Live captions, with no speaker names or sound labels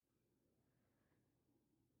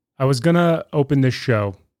I was going to open this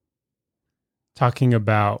show talking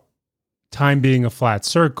about time being a flat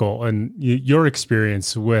circle and your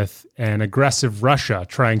experience with an aggressive Russia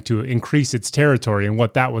trying to increase its territory and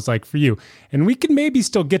what that was like for you. And we can maybe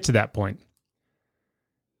still get to that point.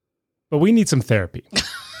 But we need some therapy.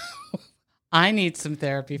 I need some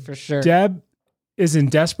therapy for sure. Deb is in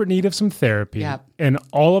desperate need of some therapy. Yep. And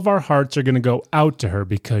all of our hearts are going to go out to her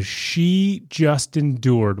because she just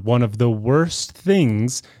endured one of the worst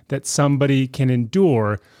things that somebody can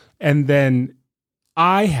endure. And then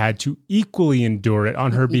I had to equally endure it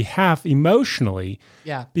on her behalf emotionally.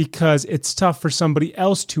 Yeah. Because it's tough for somebody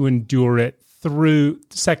else to endure it through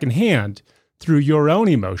secondhand, through your own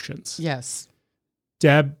emotions. Yes.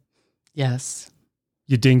 Deb. Yes.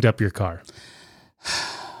 You dinged up your car.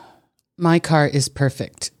 My car is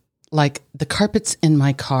perfect. Like the carpets in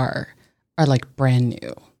my car are like brand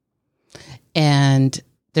new. And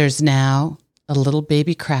there's now a little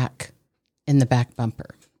baby crack in the back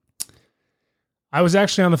bumper. I was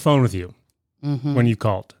actually on the phone with you when you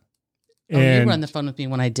called. Oh, you were on the phone with me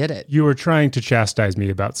when I did it. You were trying to chastise me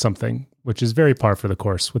about something, which is very par for the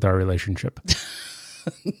course with our relationship.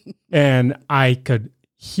 And I could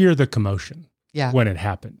hear the commotion when it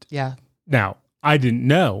happened. Yeah. Now, I didn't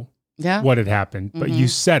know what had happened, but you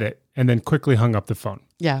said it and then quickly hung up the phone.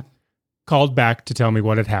 Yeah. Called back to tell me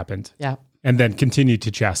what had happened. Yeah. And then continued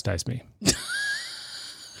to chastise me.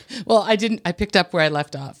 Well, I didn't. I picked up where I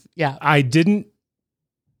left off. Yeah. I didn't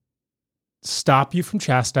stop you from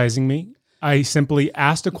chastising me. I simply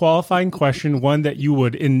asked a qualifying question, one that you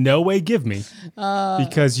would in no way give me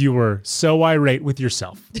because you were so irate with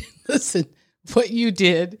yourself. Listen, what you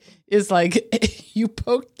did is like you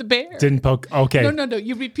poked the bear. Didn't poke. Okay. No.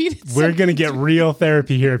 You repeated something. We're going to get real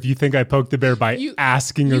therapy here if you think I poked the bear by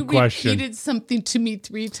asking a question. You repeated something to me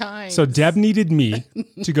 3 times. So Deb needed me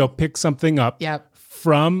to go pick something up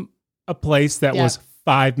from a place that was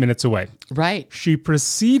 5 minutes away. Right. She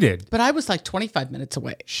proceeded. But I was like 25 minutes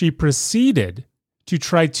away. She proceeded to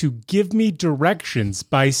try to give me directions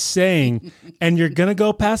by saying, and you're going to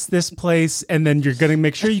go past this place, and then you're going to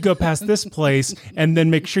make sure you go past this place, and then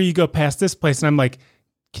make sure you go past this place. And I'm like,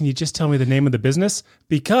 can you just tell me the name of the business?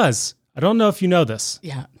 Because I don't know if you know this.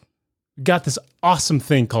 Yeah. We got this awesome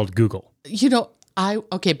thing called Google. You know,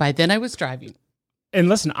 by then I was driving. And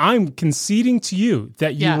listen, I'm conceding to you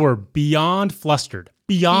that you were beyond flustered.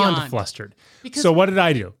 Beyond flustered. So what did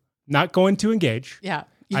I do? Not going to engage. Yeah.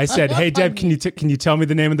 I said, hey, Deb, can you tell me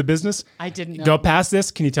the name of the business? I didn't know. Go past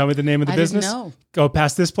this. Can you tell me the name of the business? I didn't know. Go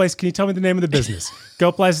past this place. Can you tell me the name of the business?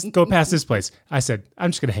 Go past this place. I said,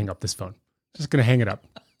 I'm just going to hang up this phone. Just going to hang it up.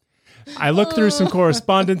 I looked through some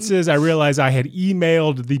correspondences. I realized I had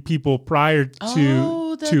emailed the people prior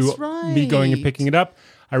to me going and picking it up.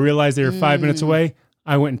 I realized they were 5 minutes away.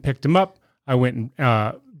 I went and picked them up. I went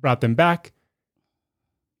and brought them back.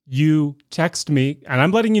 You text me, and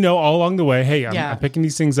I'm letting you know all along the way, hey, I'm picking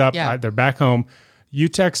these things up. Yeah. They're back home. You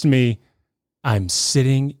text me, I'm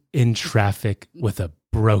sitting in traffic with a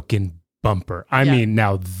broken bumper. I mean,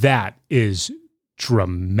 now that is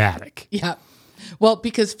dramatic. Yeah. Well,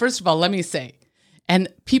 because first of all, let me say, and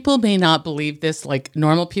people may not believe this, like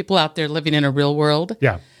normal people out there living in a real world.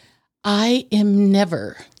 Yeah. I am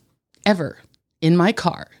never, ever in my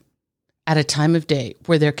car at a time of day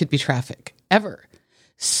where there could be traffic, ever.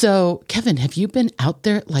 So, Kevin, have you been out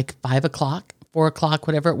there at like 5 o'clock, 4 o'clock,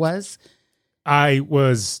 whatever it was? I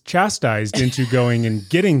was chastised into going and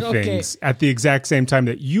getting things at the exact same time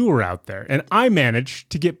that you were out there. And I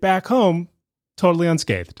managed to get back home totally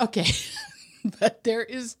unscathed. Okay. But there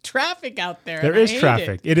is traffic out there. There is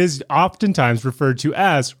traffic. It is oftentimes referred to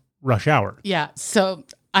as rush hour. Yeah. So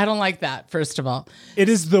I don't like that, first of all. It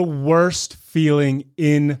is the worst feeling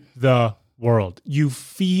in the world. You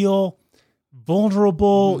feel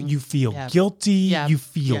vulnerable. You feel guilty. You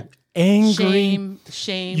feel angry.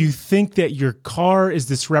 Shame. You think that your car is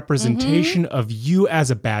this representation of you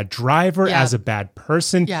as a bad driver, as a bad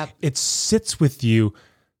person. It sits with you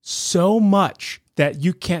so much that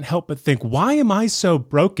you can't help but think, why am I so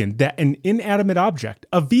broken that an inanimate object,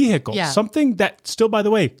 a vehicle, something that still, by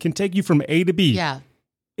the way, can take you from A to B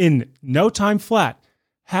in no time flat,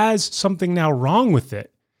 has something now wrong with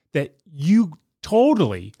it that you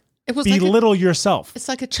totally belittle yourself. It's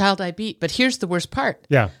like a child I beat, but here's the worst part.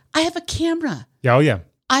 Yeah. I have a camera. Yeah, oh yeah.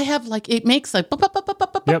 I have it makes like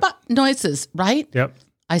noises, right? Yep.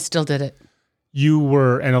 I still did it. You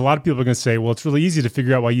were, and a lot of people are going to say, well, it's really easy to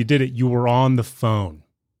figure out why you did it. You were on the phone.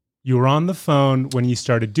 You were on the phone when you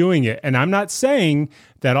started doing it. And I'm not saying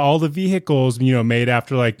that all the vehicles, made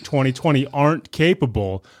after like 2020 aren't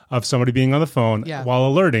capable of somebody being on the phone while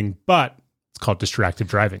alerting, but it's called distracted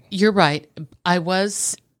driving. You're right. I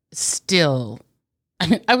was still,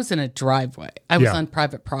 I was in a driveway. I was on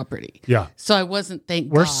private property. Yeah. So I wasn't,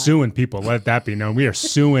 We're suing people. Let that be known. We are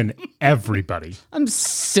suing everybody. I'm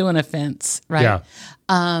suing a fence, right?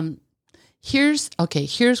 Yeah. Here's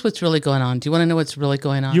what's really going on. Do you want to know what's really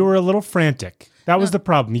going on? You were a little frantic. That was the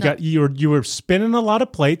problem. You were spinning a lot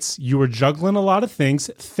of plates. You were juggling a lot of things.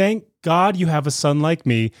 Thank God you have a son like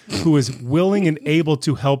me who is willing and able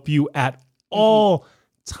to help you at all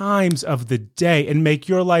times of the day and make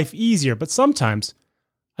your life easier. But sometimes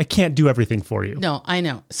I can't do everything for you. No, I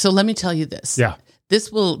know. So let me tell you this. Yeah.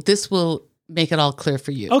 This will make it all clear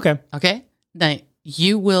for you. Okay. Okay? Now,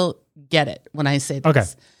 you will get it when I say this. Okay.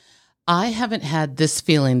 I haven't had this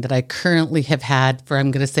feeling that I currently have had for, I'm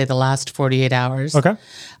going to say, the last 48 hours. Okay.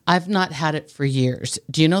 I've not had it for years.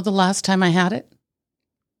 Do you know the last time I had it?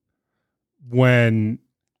 When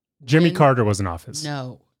Jimmy Carter was in office.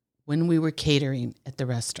 No. When we were catering at the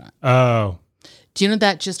restaurant. Oh. Do you know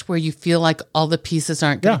that just where you feel like all the pieces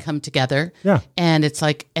aren't going to come together? Yeah. And it's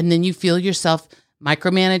like, and then you feel yourself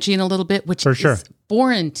micromanaging a little bit, which is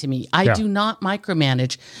foreign to me. I do not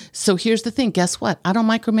micromanage. So here's the thing. Guess what? I don't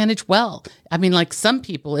micromanage well. I mean, like some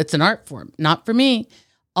people, it's an art form. Not for me.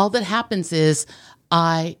 All that happens is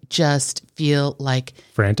I just feel like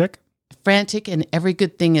frantic and every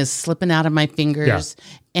good thing is slipping out of my fingers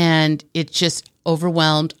and it just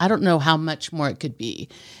overwhelmed. I don't know how much more it could be.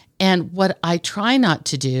 And what I try not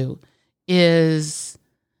to do is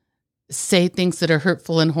say things that are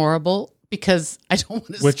hurtful and horrible because I don't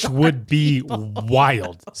want to. Which would be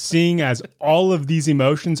wild, seeing as all of these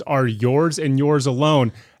emotions are yours and yours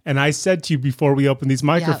alone. And I said to you before we opened these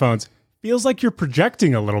microphones, feels like you're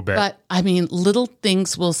projecting a little bit. But I mean, little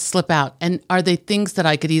things will slip out. And are they things that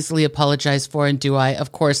I could easily apologize for? And do I?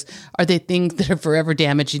 Of course. Are they things that are forever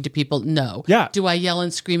damaging to people? No. Yeah. Do I yell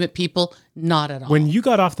and scream at people? Not at all. When you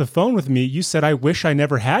got off the phone with me, you said, I wish I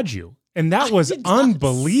never had you. And that was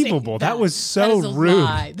unbelievable. That was so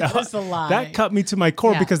rude. That was a lie. That cut me to my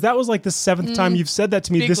core because that was like the 7th time you've said that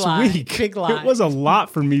to me this week. Big lie. It was a lot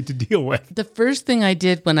for me to deal with. The first thing I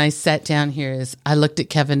did when I sat down here is I looked at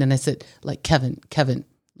Kevin and I said, like, Kevin,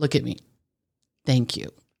 look at me. Thank you.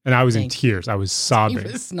 And I was in tears. I was sobbing.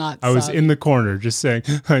 He was not I was in the corner just saying,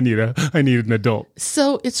 I need an adult.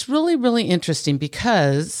 So it's really, really interesting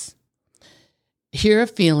because here a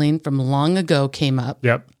feeling from long ago came up.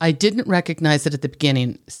 Yep. I didn't recognize it at the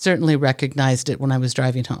beginning, certainly recognized it when I was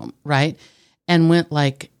driving home, right? And went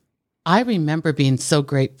like, I remember being so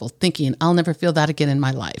grateful, thinking I'll never feel that again in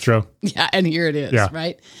my life. True. Yeah, and here it is,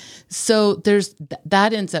 right? So there's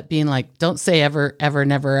that ends up being like, don't say ever, ever,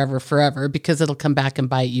 never, ever, forever, because it'll come back and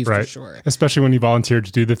bite you for sure. Especially when you volunteered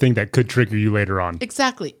to do the thing that could trigger you later on.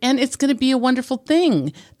 Exactly. And it's going to be a wonderful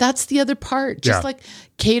thing. That's the other part. Just like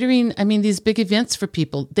catering, I mean, these big events for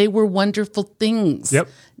people, they were wonderful things. Yep.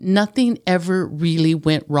 Nothing ever really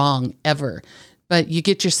went wrong, ever. But you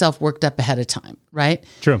get yourself worked up ahead of time, right?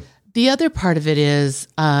 True. The other part of it is,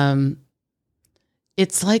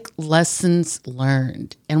 it's like lessons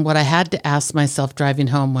learned. And what I had to ask myself driving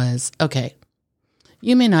home was, okay,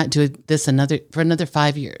 you may not do this for another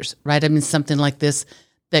 5 years, right? I mean, something like this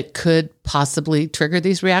that could possibly trigger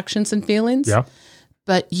these reactions and feelings. Yeah.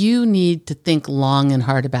 But you need to think long and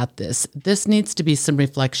hard about this. This needs to be some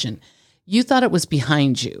reflection. You thought it was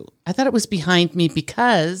behind you. I thought it was behind me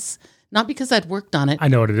not because I'd worked on it. I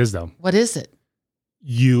know what it is, though. What is it?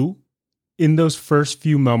 You, in those first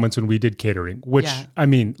few moments when we did catering, which, I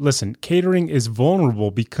mean, listen, catering is vulnerable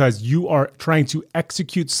because you are trying to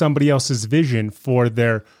execute somebody else's vision for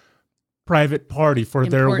their private party, for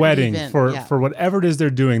their wedding, for whatever it is they're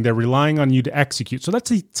doing. They're relying on you to execute. So that's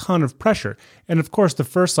a ton of pressure. And of course, the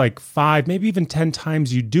first 5, maybe even 10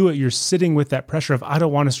 times you do it, you're sitting with that pressure of, I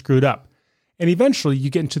don't want to screw it up. And eventually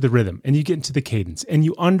you get into the rhythm and you get into the cadence and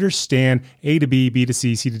you understand A to B, B to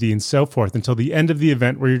C, C to D, and so forth until the end of the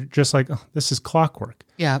event where you're just like, oh, this is clockwork.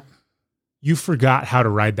 Yeah. You forgot how to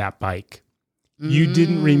ride that bike. You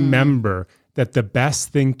didn't remember that the best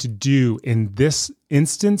thing to do in this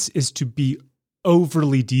instance is to be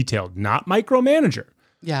overly detailed, not micromanager.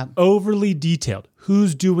 Yeah. Overly detailed.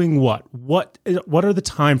 Who's doing what? What are the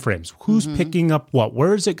time frames? Who's picking up what?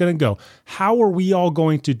 Where is it going to go? How are we all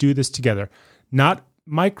going to do this together? Not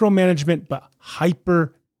micromanagement, but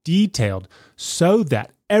hyper detailed so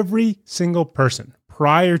that every single person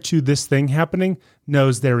prior to this thing happening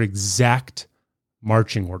knows their exact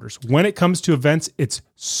marching orders. When it comes to events, it's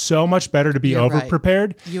so much better to be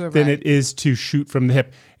over-prepared than it is to shoot from the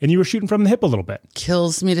hip. And you were shooting from the hip a little bit.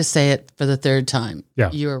 Kills me to say it for the 3rd time.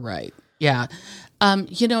 Yeah. You were right. Yeah.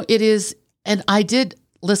 It is, and I did,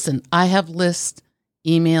 listen, I have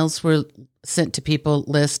emails where sent to people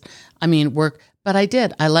list. I mean, work. But I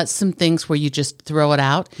did. I let some things where you just throw it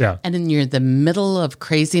out. Yeah. And then you're in the middle of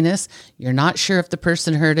craziness. You're not sure if the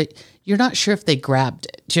person heard it. You're not sure if they grabbed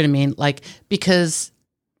it. Do you know what I mean? Like, because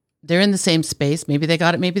they're in the same space. Maybe they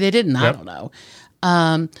got it. Maybe they didn't. I don't know.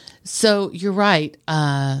 So you're right.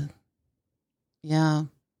 Yeah.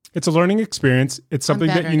 It's a learning experience. It's something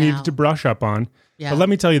that you now. need to brush up on. Yeah. But let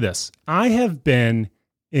me tell you this. I have been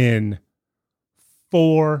in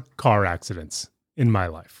 4 car accidents in my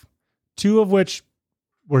life, 2 of which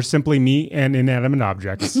were simply me and inanimate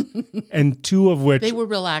objects, and 2 of which they were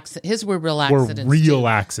real accidents. His were real accidents. Were real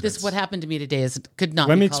accidents. This what happened to me today is could not.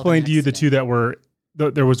 Let me explain to you the 2 that were.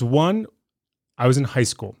 There was one. I was in high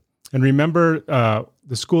school, and remember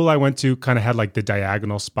the school I went to kind of had like the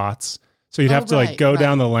diagonal spots, so you'd have to like go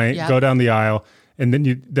down the lane, go down the aisle, and then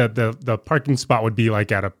the parking spot would be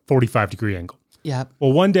like at a 45-degree angle. Yeah.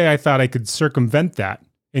 Well, one day I thought I could circumvent that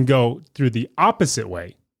and go through the opposite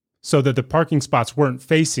way so that the parking spots weren't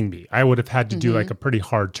facing me. I would have had to do like a pretty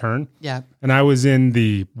hard turn. Yeah. And I was in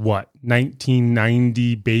the,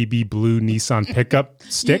 1990 baby blue Nissan pickup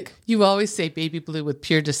stick. You always say baby blue with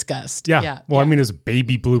pure disgust. Yeah. Well, I mean, it was a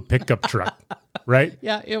baby blue pickup truck, right?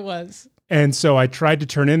 Yeah, it was. And so I tried to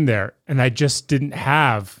turn in there and I just didn't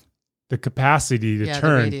have the capacity to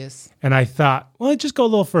turn. The radius. And I thought, well, just go a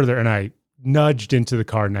little further. And I nudged into the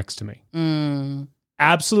car next to me.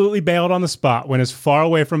 Absolutely bailed on the spot, went as far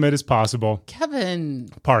away from it as possible. Kevin.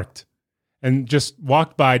 Parked and just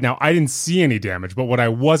walked by. Now, I didn't see any damage, but what I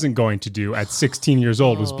wasn't going to do at 16 years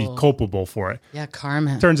old was be culpable for it. Yeah,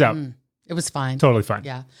 karma. Turns out it was fine. Totally fine.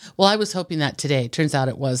 Yeah. Well, I was hoping that today. Turns out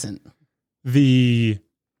it wasn't. The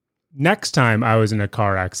next time I was in a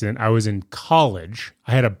car accident, I was in college.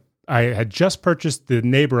 I had just purchased the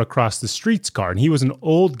neighbor across the street's car, and he was an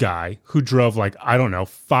old guy who drove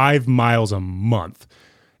 5 miles a month.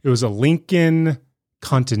 It was a Lincoln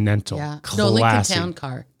Continental. Yeah. Classy. No, Lincoln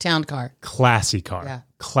Town car. Classy car. Yeah.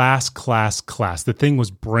 Class. The thing was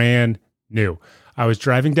brand new. I was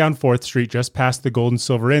driving down 4th Street just past the Gold and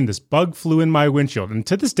Silver Inn. This bug flew in my windshield. And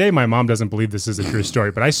to this day, my mom doesn't believe this is a true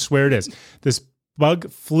story, but I swear it is. This bug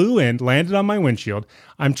flew in, landed on my windshield.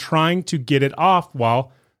 I'm trying to get it off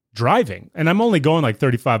while driving, and I'm only going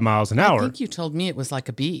 35 miles an hour. I think you told me it was like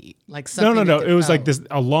a bee, like something. No. It was like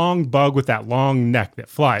a long bug with that long neck that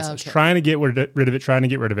flies. Okay. I was trying to get rid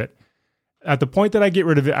of it. At the point that I get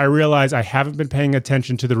rid of it, I realize I haven't been paying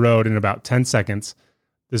attention to the road in about 10 seconds.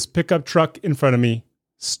 This pickup truck in front of me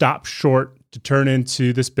stops short to turn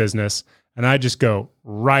into this business, and I just go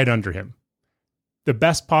right under him. The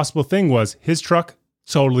best possible thing was his truck,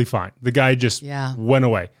 totally fine. The guy just went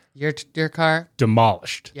away. Your car?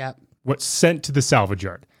 Demolished. Yep. What's sent to the salvage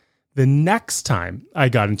yard. The next time I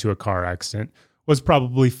got into a car accident was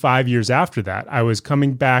probably 5 years after that. I was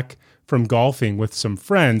coming back from golfing with some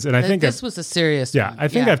friends, and I think this was a serious one. I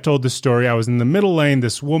think I've told this story. I was in the middle lane.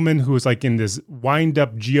 This woman who was in this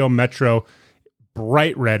wind-up Geo Metro,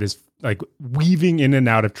 bright red, is weaving in and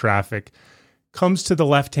out of traffic, comes to the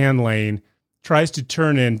left-hand lane, tries to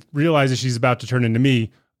turn in, realizes she's about to turn into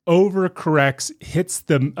me, overcorrects, hits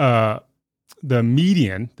the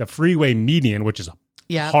median, the freeway median, which is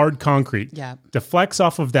hard concrete, deflects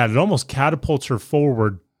off of that. It almost catapults her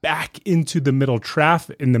forward back into the middle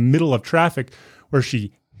of traffic, where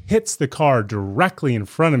she hits the car directly in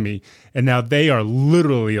front of me. And now they are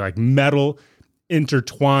literally metal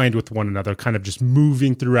intertwined with one another, kind of just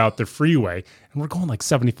moving throughout the freeway. And we're going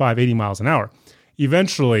 75, 80 miles an hour.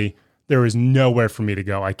 Eventually, there is nowhere for me to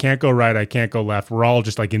go. I can't go right. I can't go left. We're all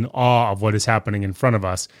just in awe of what is happening in front of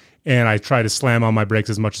us. And I try to slam on my brakes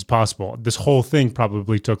as much as possible. This whole thing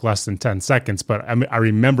probably took less than 10 seconds, but I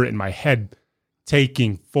remember it in my head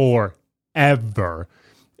taking forever.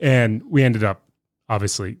 And we ended up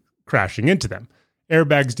obviously crashing into them.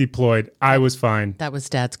 Airbags deployed. I was fine. That was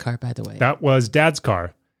Dad's car, by the way. That was Dad's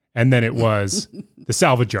car. And then it was the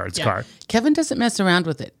salvage yard's car. Kevin doesn't mess around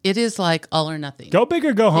with it. It is all or nothing. Go big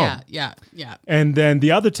or go home. Yeah. And then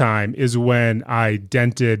the other time is when I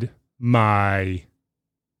dented my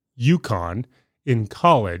Yukon in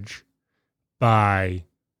college by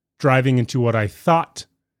driving into what I thought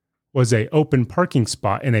was a open parking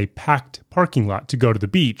spot in a packed parking lot to go to the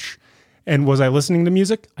beach. And was I listening to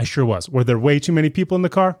music? I sure was. Were there way too many people in the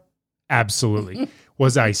car? Absolutely.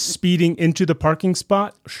 Was I speeding into the parking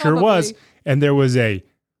spot? Sure was. And there was a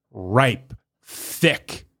ripe,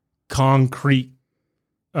 thick, concrete,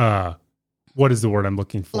 what is the word I'm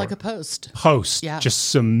looking for? Like a post. Post. Yeah. Just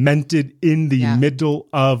cemented in the middle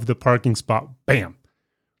of the parking spot. Bam.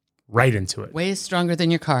 Right into it. Way stronger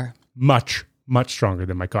than your car. Much, much stronger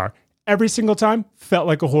than my car. Every single time, felt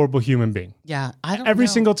like a horrible human being. Yeah, I don't Every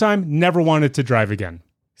know. single time, never wanted to drive again.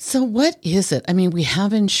 So what is it? I mean, we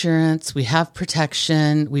have insurance, we have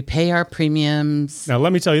protection, we pay our premiums. Now,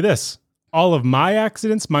 let me tell you this. All of my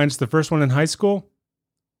accidents, minus the first one in high school,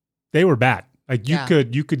 they were bad. Like you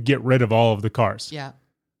could get rid of all of the cars. Yeah.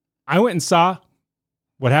 I went and saw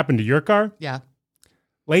what happened to your car. Yeah.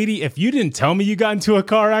 Lady, if you didn't tell me you got into a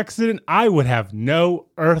car accident, I would have no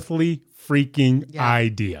earthly freaking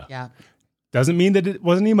idea. Yeah. Doesn't mean that it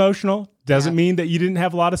wasn't emotional. Doesn't mean that you didn't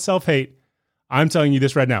have a lot of self-hate. I'm telling you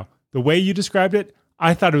this right now. The way you described it,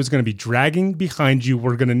 I thought it was going to be dragging behind you.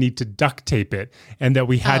 We're going to need to duct tape it, and that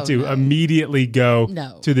we had to immediately go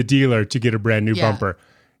to the dealer to get a brand new bumper.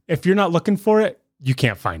 If you're not looking for it, you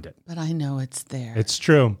can't find it. But I know it's there. It's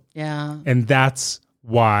true. Yeah. And that's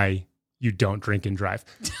why you don't drink and drive.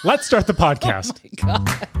 Let's start the podcast. Oh my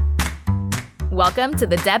God. Welcome to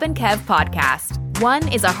the Deb and Kev podcast. One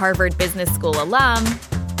is a Harvard Business School alum.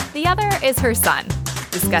 The other is her son,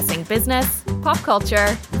 discussing business, pop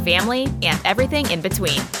culture, family, and everything in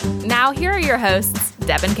between. Now, here are your hosts,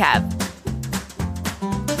 Deb and Kev.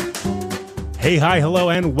 Hey, hi,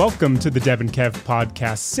 hello, and welcome to the Deb and Kev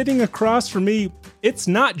podcast. Sitting across from me, it's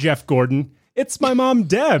not Jeff Gordon. It's my mom,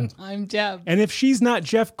 Deb. I'm Deb. And if she's not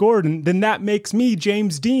Jeff Gordon, then that makes me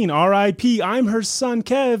James Dean, R.I.P. I'm her son,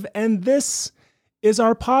 Kev, and this is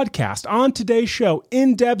our podcast. On today's show,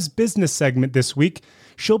 in Deb's business segment this week,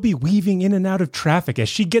 she'll be weaving in and out of traffic as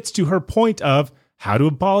she gets to her point of how to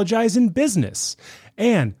apologize in business.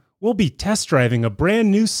 And we'll be test driving a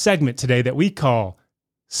brand new segment today that we call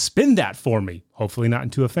Spin That For Me, hopefully not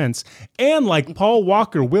into offense. And like Paul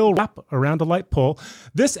Walker will wrap around a light pole,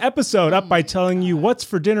 this episode up by telling you what's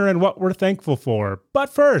for dinner and what we're thankful for.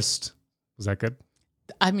 But first, was that good?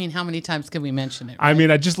 I mean, how many times can we mention it? Right? I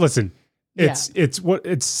mean, I just listen. It's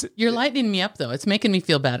You're lightening me up though. It's making me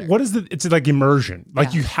feel better. What is it's like immersion.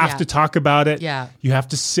 Like you have to talk about it. Yeah. You have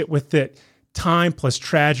to sit with it. Time plus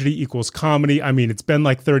tragedy equals comedy. I mean, it's been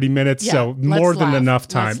like 30 minutes, so more than enough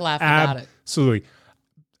time. Let's laugh about it. Absolutely.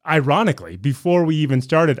 Ironically, before we even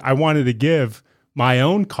started, I wanted to give my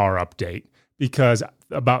own car update because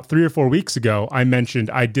about 3 or 4 weeks ago, I mentioned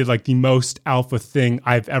I did like the most alpha thing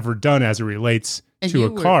I've ever done as it relates to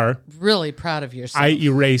a car. Really proud of yourself. I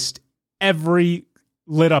erased every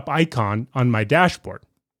lit up icon on my dashboard.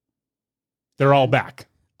 They're all back.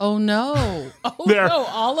 Oh no. Oh no,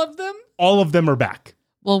 all of them? All of them are back.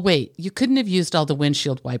 Well, wait, you couldn't have used all the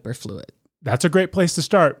windshield wiper fluid. That's a great place to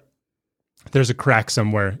start. There's a crack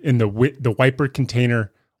somewhere in the wiper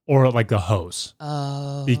container or like the hose.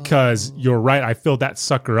 Oh. Because you're right, I filled that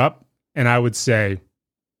sucker up and I would say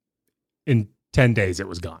in 10 days it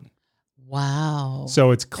was gone. Wow. So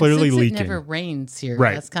it's clearly leaking. It never rains here.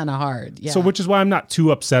 Right. That's kind of hard. Yeah. So which is why I'm not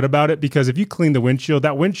too upset about it, because if you clean the windshield,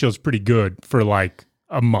 that windshield's pretty good for like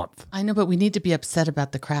a month. I know, but we need to be upset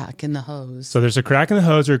about the crack in the hose. So there's a crack in the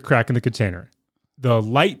hose or a crack in the container. The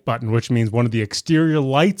light button, which means one of the exterior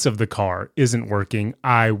lights of the car, isn't working.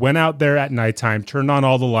 I went out there at nighttime, turned on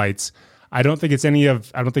all the lights. I don't think it's any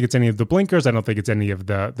of the blinkers. I don't think it's any of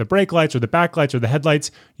the brake lights or the back lights or the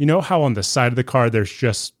headlights. You know how on the side of the car there's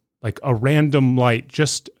just like a random light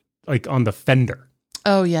just like on the fender.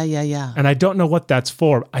 Oh, yeah. And I don't know what that's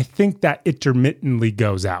for. I think that intermittently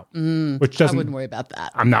goes out, which doesn't. I wouldn't worry about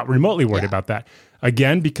that. I'm not remotely worried about that.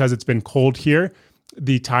 Again, because it's been cold here,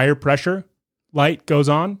 the tire pressure light goes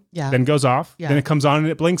on, then goes off, then it comes on and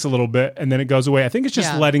it blinks a little bit, and then it goes away. I think it's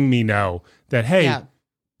just letting me know that, hey,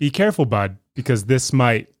 be careful, bud, because this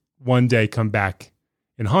might one day come back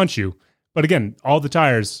and haunt you. But again, all the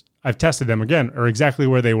tires, I've tested them again, are exactly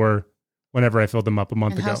where they were whenever I filled them up a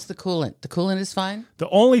month ago. How's the coolant? The coolant is fine? The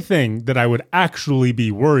only thing that I would actually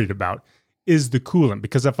be worried about is the coolant,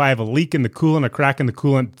 because if I have a leak in the coolant, a crack in the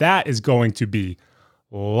coolant, that is going to be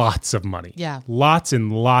lots of money. Yeah. Lots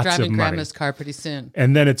and lots of money. Driving grandma's car pretty soon.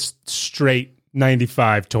 And then it's straight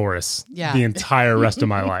 95 Taurus the entire rest of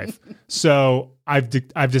my life. So I've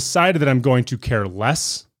decided that I'm going to care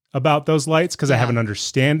less about those lights because I have an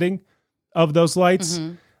understanding of those lights.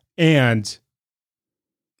 Mm-hmm. And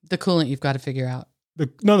the coolant you've got to figure out. The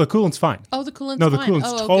coolant's fine. Oh, the coolant's fine. No, the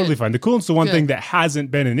coolant's totally fine. The coolant's the one thing that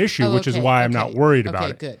hasn't been an issue, which is why I'm not worried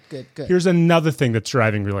about it. Good. Here's another thing that's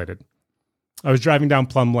driving related. I was driving down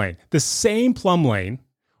Plum Lane, the same Plum Lane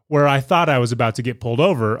where I thought I was about to get pulled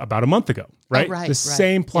over about a month ago, right? The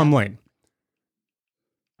same Plum Lane.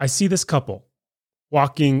 I see this couple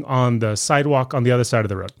walking on the sidewalk on the other side of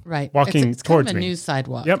the road. Right. Walking it's towards kind of a me. new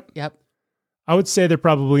sidewalk. Yep. I would say they're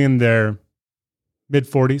probably in their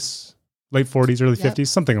mid-40s, late 40s, early 50s,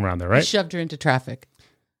 something around there, right? He shoved her into traffic.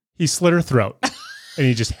 He slit her throat and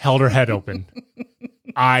he just held her head open.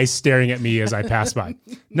 eyes staring at me as I pass by.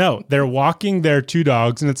 No, they're walking their 2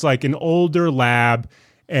 dogs, and it's like an older lab,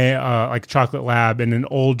 like chocolate lab, and an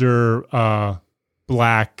older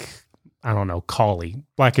black, I don't know, collie,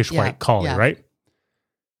 blackish white collie, right?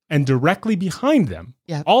 And directly behind them,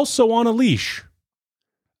 also on a leash,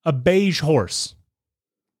 a beige horse.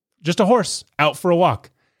 Just a horse out for a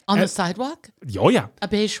walk. On the sidewalk? Oh, yeah. A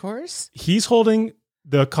beige horse? He's holding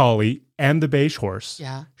the collie and the beige horse.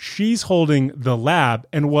 Yeah. She's holding the lab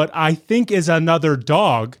and what I think is another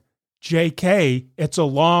dog, JK. It's a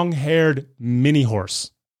long-haired mini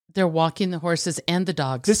horse. They're walking the horses and the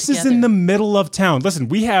dogs This together. is in the middle of town. Listen,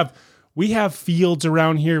 we have fields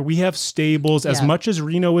around here. We have stables. As much as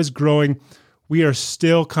Reno is growing, we are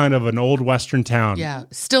still kind of an old Western town. Yeah.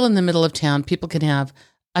 Still in the middle of town. People can have,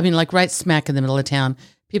 like right smack in the middle of town,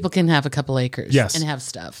 people can have a couple acres and have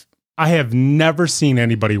stuff. I have never seen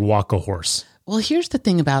anybody walk a horse. Well, here's the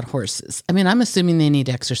thing about horses. I'm assuming they need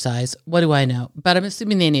exercise. What do I know? But I'm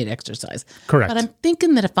assuming they need exercise. Correct. But I'm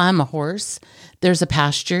thinking that if I'm a horse, there's a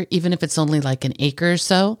pasture, even if it's only like an acre or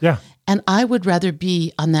so. Yeah. And I would rather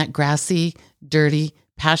be on that grassy, dirty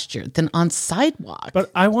pasture than on sidewalk. But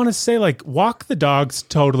I want to say, like, walk the dogs,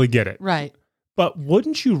 totally get it. Right. But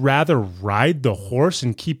wouldn't you rather ride the horse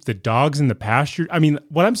and keep the dogs in the pasture? I mean,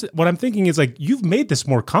 what I'm thinking is, like, you've made this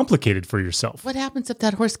more complicated for yourself. What happens if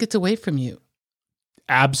that horse gets away from you?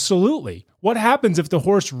 Absolutely. What happens if the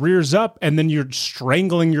horse rears up and then you're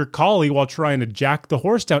strangling your collie while trying to jack the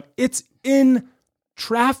horse down? It's in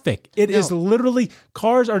traffic. It is literally,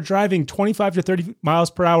 cars are driving 25 to 30 miles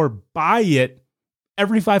per hour by it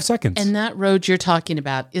every 5 seconds. And that road you're talking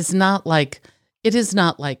about is not like, it is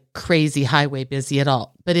not like crazy highway busy at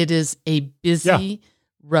all, but it is a busy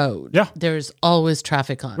road. Yeah. There's always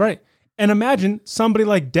traffic on. Right. And imagine somebody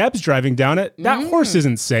like Deb's driving down it. That horse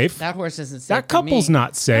isn't safe. That horse isn't safe. That couple's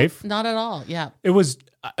not safe. Not at all. Yeah. It was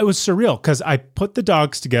surreal because I put the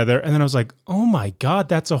dogs together and then I was like, oh my God,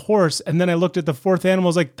 that's a horse. And then I looked at the fourth animal. I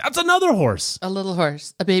was like, that's another horse. A little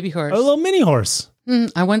horse, a baby horse. A little mini horse.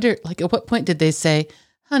 I wonder, like, at what point did they say,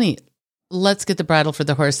 honey, let's get the bridle for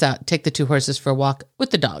the horse out, take the 2 horses for a walk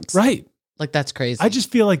with the dogs? Right. Like, that's crazy. I just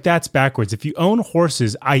feel like that's backwards. If you own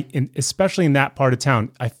horses, especially in that part of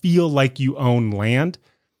town, I feel like you own land.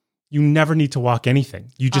 You never need to walk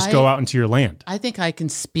anything. You just go out into your land. I think I can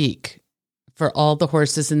speak for all the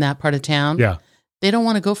horses in that part of town. Yeah. They don't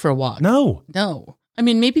want to go for a walk. No. I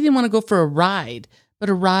mean, maybe they want to go for a ride, but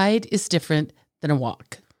a ride is different than a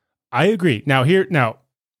walk. I agree. Now,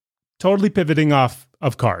 totally pivoting off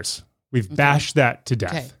of cars. We've bashed that to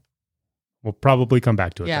death. Okay. We'll probably come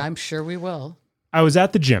back to it. Yeah, though. I'm sure we will. I was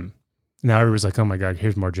at the gym. Now everybody's like, oh my God,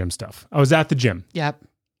 here's more gym stuff. I was at the gym. Yep.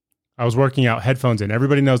 I was working out, headphones in.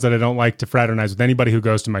 Everybody knows that I don't like to fraternize with anybody who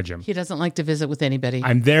goes to my gym. He doesn't like to visit with anybody.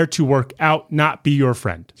 I'm there to work out, not be your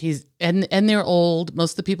friend. And they're old.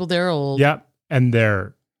 Most of the people there are old. Yep. And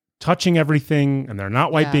they're touching everything and they're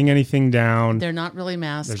not wiping anything down. They're not really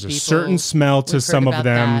masked. There's a certain smell to some of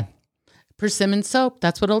them. That. Persimmon soap.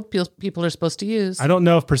 That's what old people are supposed to use. I don't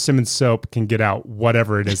know if persimmon soap can get out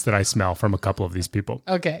whatever it is that I smell from a couple of these people.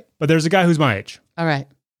 Okay. But there's a guy who's my age. All right.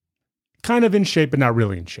 Kind of in shape, but not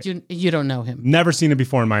really in shape. You don't know him. Never seen him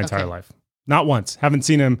before in my entire life. Not once. Haven't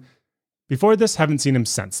seen him before this. Haven't seen him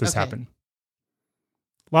since this happened.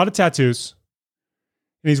 A lot of tattoos.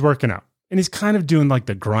 And he's working out. And he's kind of doing like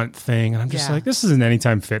the grunt thing. And I'm just like, this isn't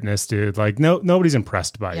Anytime Fitness, dude. Like, nobody's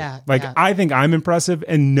impressed by you. Like, I think I'm impressive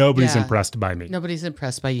and nobody's impressed by me. Nobody's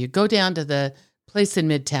impressed by you. Go down to the place in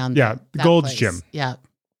Midtown. Yeah, the Gold's Gym. Yeah.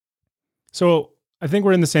 So I think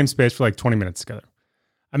we're in the same space for like 20 minutes together.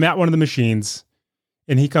 I'm at one of the machines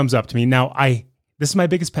and he comes up to me. Now, this is my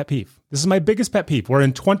biggest pet peeve. We're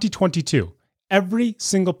in 2022. Every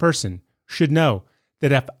single person should know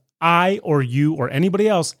that if I or you or anybody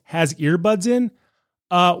else has earbuds in,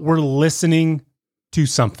 we're listening to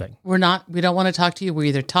something. We don't want to talk to you. We're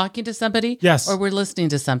either talking to somebody or we're listening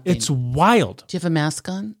to something. It's wild. Do you have a mask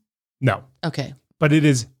on? No. Okay. But it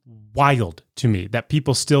is wild to me that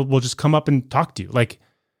people still will just come up and talk to you. Like,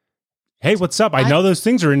 hey, what's up? I know those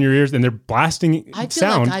things are in your ears and they're blasting sound. I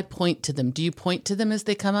feel like I point to them. Do you point to them as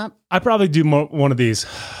they come up? I probably do one of these.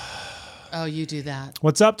 Oh, you do that.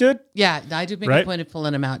 What's up, dude? Yeah, I do make a point of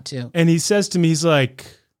pulling him out too. And he says to me, he's like,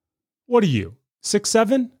 what are you,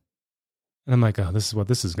 6'7"? And I'm like, oh, this is what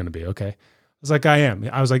this is going to be. Okay. I was like, I am.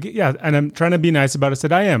 I was like, yeah. And I'm trying to be nice about it. I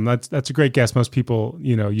said, I am. That's a great guess. Most people,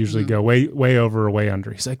 usually go way over or way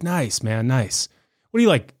under. He's like, nice, man. Nice. What are you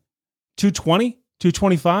like? 220,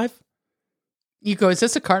 225? You go, is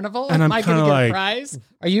this a carnival? And Am I going to get a prize?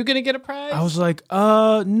 Are you going to get a prize? I was like,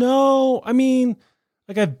 no. I mean,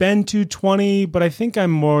 like I've been 220, but I think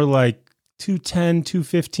I'm more like 210,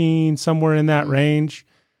 215, somewhere in that range.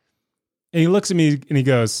 And he looks at me and he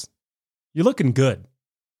goes, "You're looking good."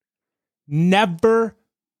 Never,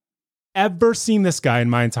 ever seen this guy in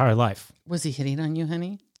my entire life. Was he hitting on you,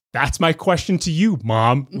 honey? That's my question to you,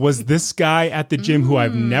 Mom. Was this guy at the gym who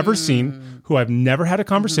I've never seen, who I've never had a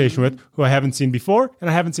conversation with, who I haven't seen before and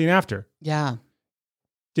I haven't seen after? Yeah.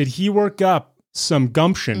 Did he work up some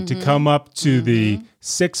gumption to come up to the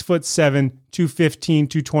 6'7", 215,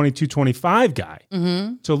 220, 225 guy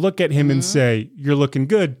to look at him and say, "You're looking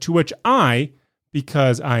good," to which I,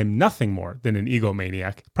 because I'm nothing more than an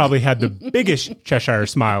egomaniac, probably had the biggest Cheshire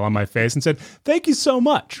smile on my face and said, "Thank you so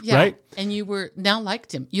much," right? And you were now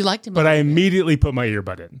liked him. You liked him. But I immediately put my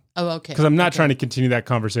earbud in. Oh, okay. Because I'm not trying to continue that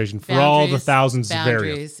conversation for all the thousands of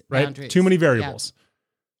variables, right? Boundaries. Too many variables. Yeah.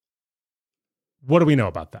 What do we know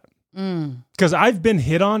about that? Because I've been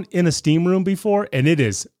hit on in a steam room before, and it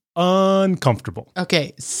is uncomfortable.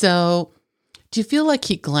 Okay, so do you feel like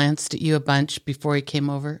he glanced at you a bunch before he came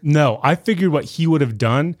over? No, I figured what he would have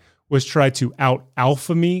done was try to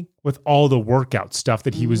out-alpha me with all the workout stuff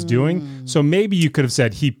that he was doing. So maybe you could have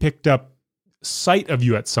said he picked up sight of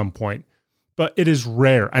you at some point, but it is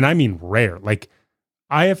rare. And I mean rare. Like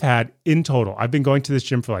I have had in total, I've been going to this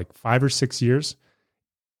gym for like 5 or 6 years.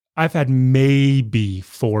 I've had maybe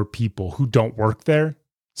 4 people who don't work there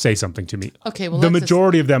say something to me. Okay, well, the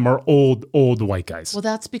majority of them are old white guys. Well,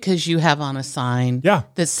 that's because you have on a sign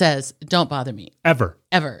that says, "Don't bother me." Ever.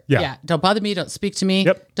 Yeah. Don't bother me. Don't speak to me.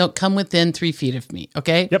 Yep. Don't come within 3 feet of me.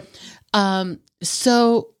 Okay. Yep.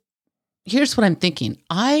 So here's what I'm thinking.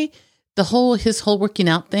 His whole working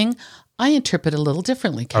out thing, I interpret a little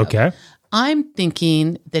differently, Kev. Okay. I'm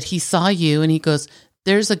thinking that he saw you and he goes,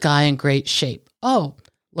 "There's a guy in great shape. Oh,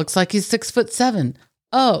 looks like he's 6'7".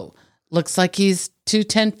 Oh, looks like he's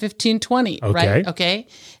 210, 15, 20, okay. right? Okay.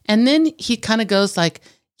 And then he kind of goes like,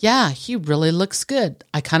 "Yeah, he really looks good.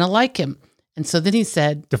 I kind of like him." And so then he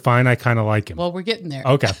said, "Define I kind of like him." Well, we're getting there.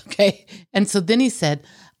 Okay. Okay. And so then he said,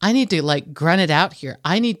 "I need to like grunt it out here.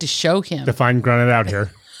 I need to show him." Define grunt it out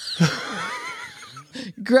here.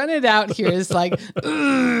 Grunt it out here is like,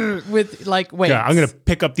 with like weights. Yeah, I'm going to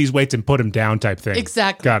pick up these weights and put them down type thing.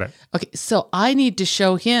 Exactly. Got it. Okay. So I need to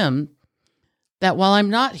show him that while I'm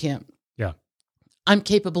not him, I'm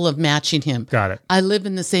capable of matching him. Got it. I live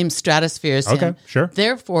in the same stratosphere as him. Okay, sure.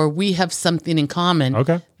 Therefore, we have something in common.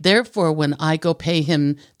 Okay. Therefore, when I go pay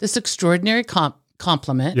him this extraordinary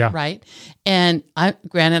compliment, right? And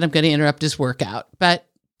granted, I'm going to interrupt his workout, but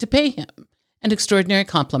to pay him an extraordinary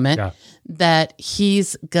compliment that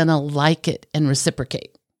he's going to like it and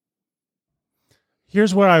reciprocate.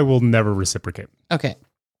 Here's where I will never reciprocate. Okay.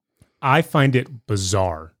 I find it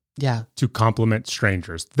bizarre. Yeah. To compliment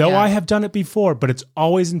strangers. Though I have done it before, but it's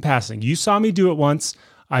always in passing. You saw me do it once.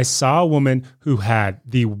 I saw a woman who had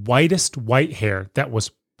the whitest white hair that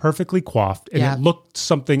was perfectly coiffed and it looked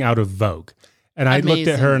something out of Vogue. And I looked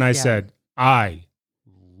at her and I said, "I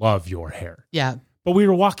love your hair." Yeah. But we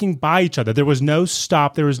were walking by each other. There was no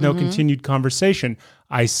stop. There was no continued conversation.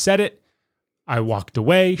 I said it. I walked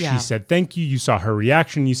away. Yeah. She said, "Thank you." You saw her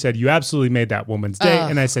reaction. You said, "You absolutely made that woman's day."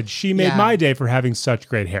 And I said, "She made my day for having such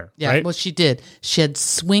great hair." Yeah, right? Well, she did. She had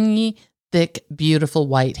swingy, thick, beautiful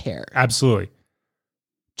white hair. Absolutely.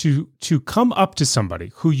 To come up to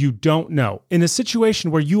somebody who you don't know in a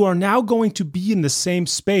situation where you are now going to be in the same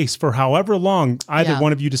space for however long either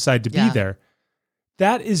one of you decide to be there,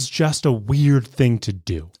 that is just a weird thing to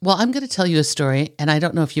do. Well, I'm going to tell you a story, and I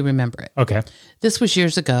don't know if you remember it. Okay. This was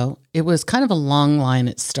years ago. It was kind of a long line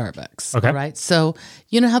at Starbucks. Okay. Right? So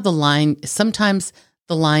you know how sometimes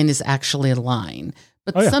the line is actually a line,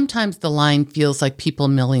 but sometimes the line feels like people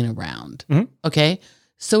milling around. Mm-hmm. Okay.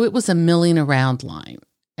 So it was a milling around line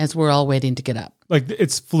as we're all waiting to get up. Like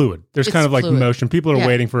it's fluid. There's kind of like motion. People are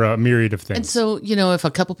waiting for a myriad of things. And so, if a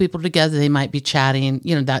couple people are together, they might be chatting,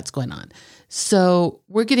 that's going on. So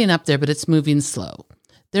we're getting up there, but it's moving slow.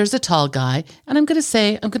 There's a tall guy, and I'm going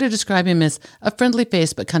to describe him as a friendly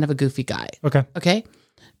face, but kind of a goofy guy. Okay. Okay.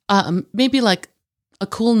 Maybe like a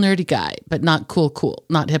cool, nerdy guy, but not cool,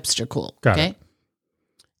 not hipster cool. Got okay. it.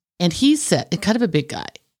 And he said, kind of a big guy,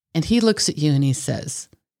 and he looks at you and he says,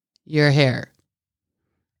 "Your hair."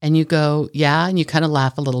 And you go, "Yeah," and you kind of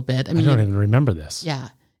laugh a little bit. I don't even remember this. Yeah.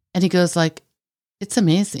 And he goes like, "It's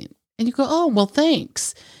amazing." And you go, "Oh, well,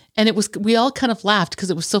 thanks." And we all kind of laughed because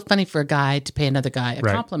it was so funny for a guy to pay another guy a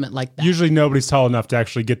compliment like that. Usually nobody's tall enough to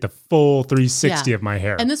actually get the full 360 of my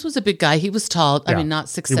hair. And this was a big guy. He was tall. I mean, not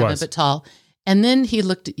 6'7", but tall. And then he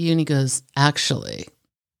looked at you and he goes, "Actually,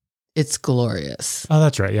 it's glorious." Oh,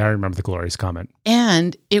 that's right. Yeah, I remember the glorious comment.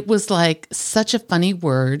 And it was like such a funny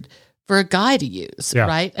word for a guy to use,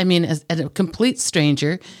 right? I mean, as a complete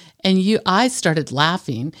stranger. And I started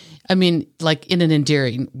laughing. I mean, like in an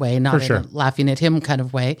endearing way, not in a laughing at him kind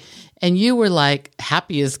of way. And you were like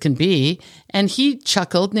happy as can be. And he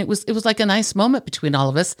chuckled, and it was like a nice moment between all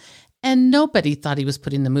of us. And nobody thought he was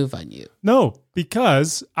putting the move on you. No,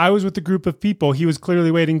 because I was with a group of people. He was clearly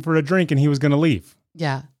waiting for a drink and he was going to leave.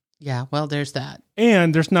 Yeah. Yeah. Well, there's that.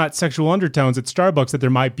 And there's not sexual undertones at Starbucks that there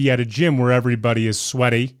might be at a gym where everybody is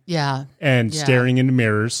sweaty. Yeah. And staring into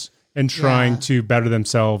mirrors and trying to better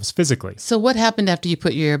themselves physically. So what happened after you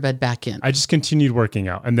put your earbud back in? I just continued working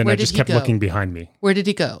out. And then I just kept looking behind me. Where did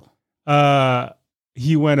he go?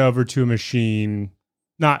 He went over to a machine,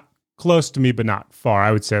 not close to me, but not far.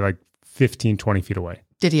 I would say like 15, 20 feet away.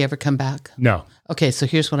 Did he ever come back? No. Okay, so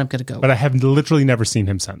here's what I'm going to go But I have literally never seen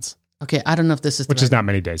him since. Okay, I don't know if this is Which is not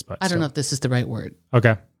many days, but I don't know if this is the right word.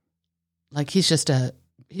 Okay. Like he's just a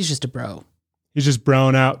bro. He's just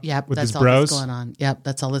broing out with his bros? That's all that's going on. Yep,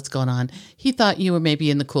 that's all that's going on. He thought you were maybe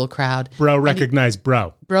in the cool crowd. Bro recognized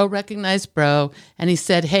bro. Bro recognized bro. And he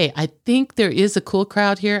said, hey, I think there is a cool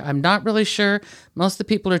crowd here. I'm not really sure. Most of the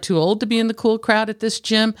people are too old to be in the cool crowd at this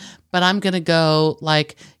gym. But I'm going to go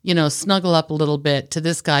snuggle up a little bit to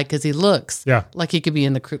this guy because he looks like he could be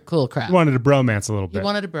in the cool crowd. He wanted to bromance a little bit. He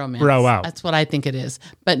wanted to bromance. Bro out. That's what I think it is.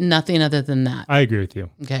 But nothing other than that. I agree with you.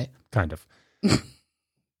 Okay. Kind of.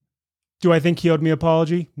 Do I think he owed me an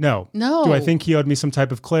apology? No. No. Do I think he owed me some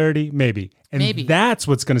type of clarity? Maybe. And that's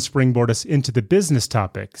what's going to springboard us into the business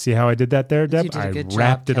topic. See how I did that there, Deb? I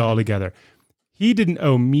wrapped it all together. He didn't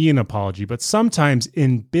owe me an apology, but sometimes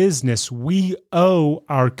in business, we owe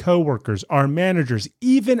our coworkers, our managers,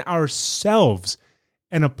 even ourselves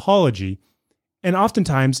an apology. And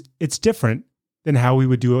oftentimes it's different than how we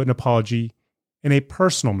would do an apology in a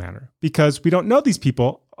personal manner because we don't know these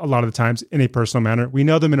people a lot of the times in a personal manner. We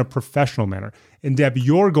know them in a professional manner. And Deb,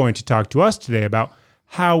 you're going to talk to us today about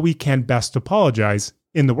how we can best apologize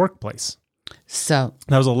in the workplace. So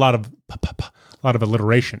that was a lot of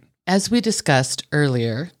alliteration. As we discussed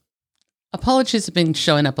earlier, apologies have been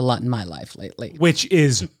showing up a lot in my life lately. Which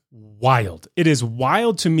is wild. It is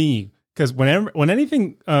wild to me because when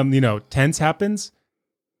anything tense happens,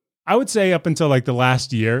 I would say up until like the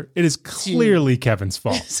last year, it is clearly Kevin's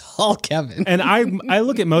fault. It's all Kevin. And I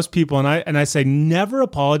look at most people and I say, never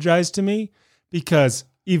apologize to me because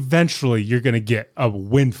eventually you're going to get a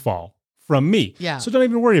windfall from me. Yeah. So don't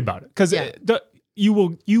even worry about it because you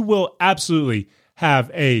will absolutely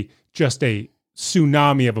have just a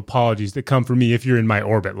tsunami of apologies that come from me if you're in my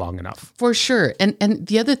orbit long enough. For sure. And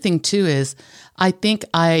the other thing too is I think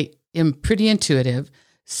I am pretty intuitive.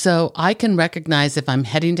 So I can recognize if I'm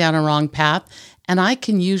heading down a wrong path, and I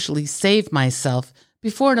can usually save myself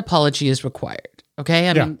before an apology is required. Okay?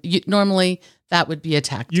 I mean, normally that would be a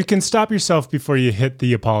tactic. You can stop yourself before you hit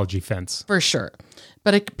the apology fence. For sure.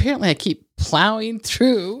 But apparently I keep plowing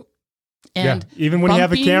through and even when you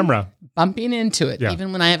have a camera. Bumping into it,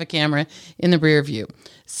 even when I have a camera in the rear view.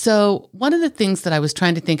 So one of the things that I was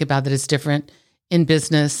trying to think about that is different in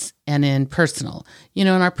business and in personal, in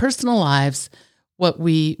our personal lives, what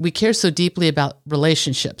we care so deeply about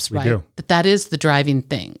relationships, right? Do. That is the driving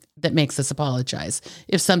thing that makes us apologize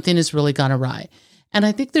if something has really gone awry. And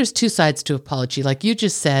I think there's two sides to apology. Like you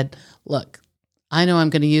just said, look, I know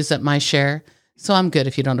I'm going to use up my share, so I'm good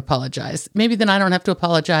if you don't apologize. Maybe then I don't have to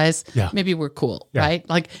apologize. Yeah. Maybe we're cool, right?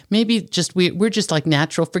 Like maybe just we're just like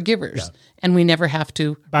natural forgivers, and we never have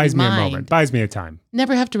to buys me a moment, buys me a time.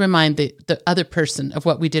 Never have to remind the other person of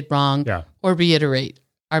what we did wrong or reiterate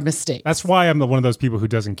our mistakes. That's why I'm one of those people who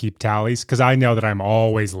doesn't keep tallies because I know that I'm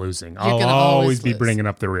always losing. I'll always be bringing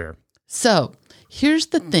up the rear. So here's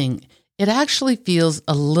the thing. It actually feels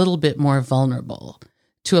a little bit more vulnerable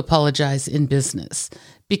to apologize in business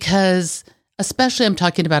because especially I'm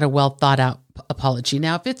talking about a well thought out apology.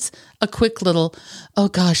 Now, if it's a quick little, oh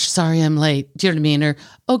gosh, sorry I'm late. Do you know what I mean? Or,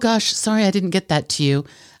 oh gosh, sorry I didn't get that to you.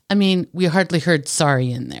 I mean, we hardly heard sorry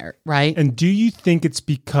in there, right? And do you think it's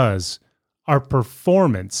because our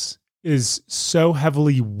performance is so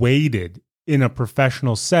heavily weighted in a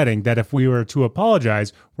professional setting that if we were to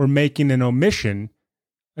apologize, we're making an admission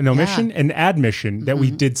that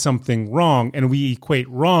we did something wrong, and we equate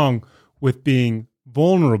wrong with being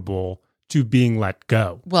vulnerable to being let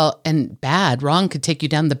go. Well, and wrong could take you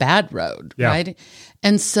down the bad road, right?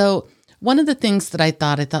 And so one of the things that I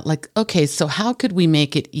thought like, okay, so how could we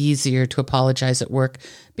make it easier to apologize at work?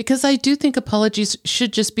 Because I do think apologies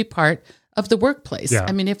should just be part of the workplace.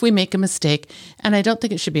 I mean, if we make a mistake, and I don't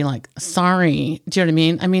think it should be like, sorry, do you know what I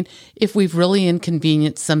mean? I mean, if we've really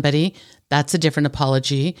inconvenienced somebody, that's a different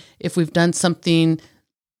apology. If we've done something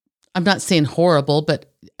I'm not saying horrible,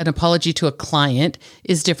 but an apology to a client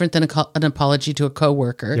is different than an apology to a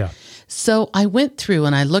coworker. Yeah. So I went through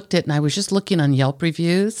and I looked at, and I was just looking on Yelp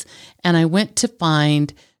reviews, and I went to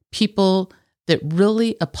find people that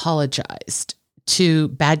really apologized to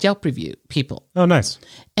bad Yelp review people. Oh, nice.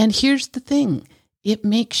 And here's the thing. It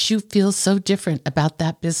makes you feel so different about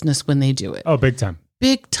that business when they do it. Oh, big time.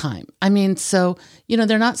 Big time. I mean, so,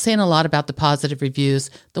 they're not saying a lot about the positive reviews.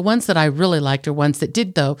 The ones that I really liked are ones that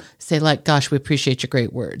did, though, say like, gosh, we appreciate your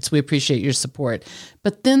great words. We appreciate your support.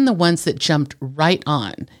 But then the ones that jumped right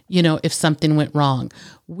on, if something went wrong,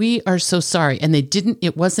 we are so sorry. And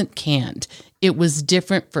it wasn't canned. It was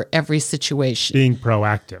different for every situation. Being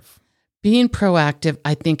proactive. Being proactive,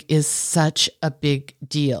 I think, is such a big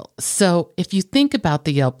deal. So if you think about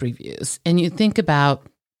the Yelp reviews and you think about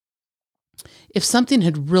if something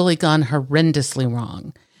had really gone horrendously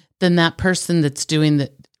wrong, then that person that's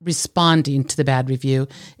responding to the bad review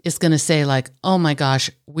is going to say like, oh my gosh,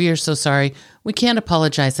 we are so sorry. We can't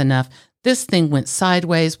apologize enough. This thing went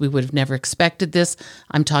sideways. We would have never expected this.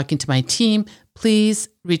 I'm talking to my team. Please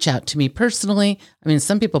reach out to me personally. I mean,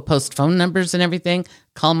 some people post phone numbers and everything.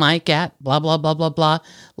 Call Mike at blah, blah, blah, blah, blah.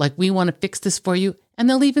 Like, we want to fix this for you. And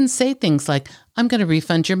they'll even say things like, I'm going to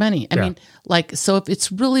refund your money. I mean, so if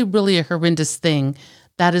it's really, really a horrendous thing,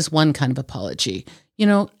 that is one kind of apology.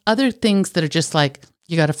 Other things that are just like,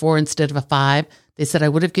 you got a 4 instead of a 5. They said, I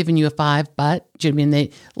would have given you a 5, but, do you know what I mean?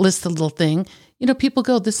 They list the little thing. People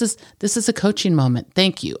go, this is a coaching moment.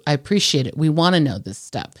 Thank you. I appreciate it. We want to know this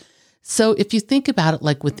stuff. So if you think about it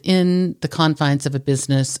like within the confines of a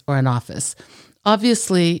business or an office,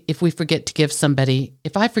 obviously, if I forget to give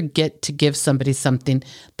somebody something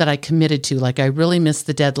that I committed to, like I really missed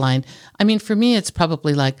the deadline, I mean, for me, it's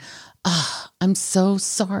probably like, I'm so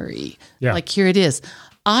sorry. Yeah. Like, here it is.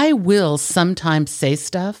 I will sometimes say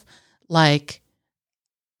stuff like,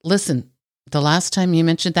 listen, the last time you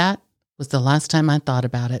mentioned that was the last time I thought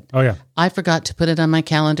about it. Oh, yeah. I forgot to put it on my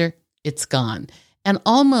calendar. It's gone. And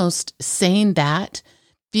almost saying that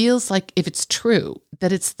feels like, if it's true,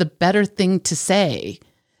 that it's the better thing to say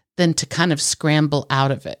than to kind of scramble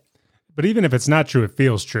out of it. But even if it's not true, it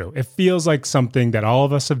feels true. It feels like something that all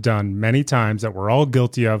of us have done many times, that we're all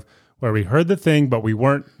guilty of, where we heard the thing, but we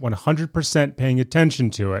weren't 100% paying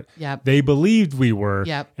attention to it. Yep. They believed we were,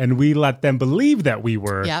 and we let them believe that we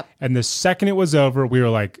were. Yep. And the second it was over, we were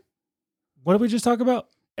like, what did we just talk about?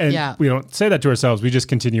 And we don't say that to ourselves. We just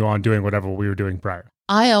continue on doing whatever we were doing prior.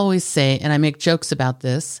 I always say, and I make jokes about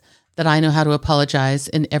this, that I know how to apologize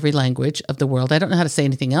in every language of the world. I don't know how to say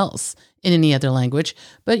anything else in any other language.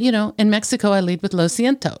 But, in Mexico, I lead with lo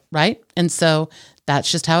siento, right? And so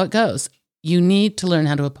that's just how it goes. You need to learn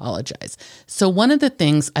how to apologize. So one of the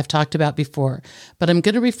things I've talked about before, but I'm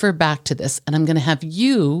going to refer back to this, and I'm going to have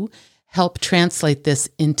you help translate this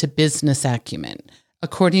into business acumen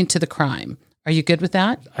according to the crime. Are you good with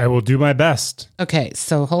that? I will do my best. Okay,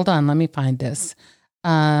 so hold on. Let me find this.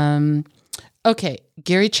 Okay,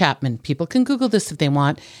 Gary Chapman. People can Google this if they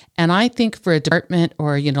want. And I think for a department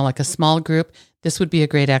or, like a small group, this would be a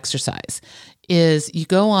great exercise. Is you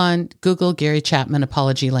go on Google Gary Chapman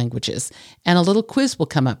apology languages, and a little quiz will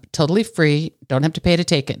come up, totally free. Don't have to pay to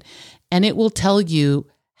take it. And it will tell you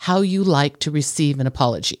how you like to receive an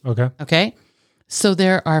apology. Okay. So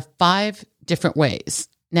there are 5 different ways.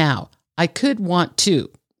 Now, I could want 2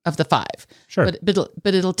 of the 5. Sure.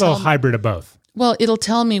 But it'll tell me, hybrid of both. Well, it'll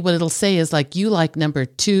tell me what it'll say is like, you like number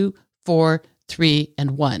 2, 4, 3,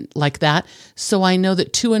 and 1, like that. So I know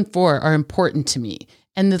that 2 and 4 are important to me.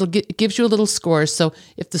 And it gives you a little score. So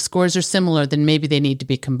if the scores are similar, then maybe they need to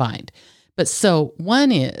be combined. But so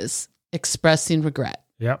 1 is expressing regret.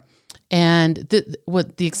 Yep. And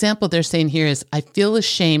what the example they're saying here is, I feel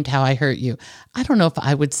ashamed how I hurt you. I don't know if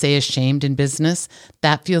I would say ashamed in business.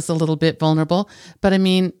 That feels a little bit vulnerable. But I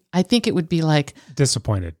mean, I think it would be like,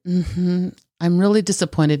 disappointed. I'm really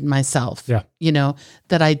disappointed in myself,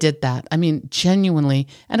 that I did that. I mean, genuinely.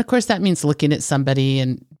 And of course, that means looking at somebody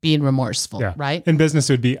and being remorseful, right? In business,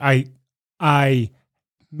 it would be, I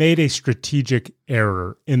made a strategic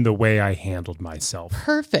error in the way I handled myself.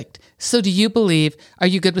 Perfect. So are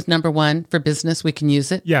you good with number 1 for business? We can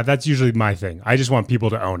use it? Yeah, that's usually my thing. I just want people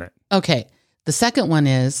to own it. Okay. The second one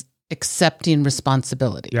is accepting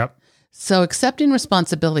responsibility. Yep. So accepting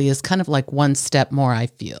responsibility is kind of like one step more, I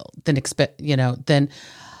feel, than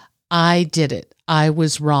I did it. I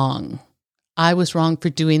was wrong. I was wrong for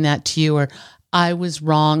doing that to you, or I was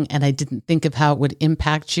wrong and I didn't think of how it would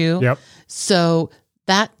impact you. Yep. So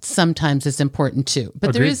that sometimes is important too. But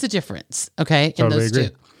Agreed. there is a difference, okay, totally in those agree.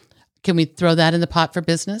 2. Can we throw that in the pot for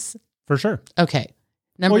business? For sure. Okay.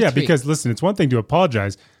 Number 3. Because listen, it's one thing to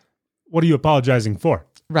apologize. What are you apologizing for?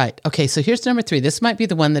 Right. Okay. So here's number 3. This might be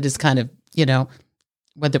the one that is kind of,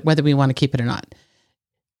 whether we want to keep it or not.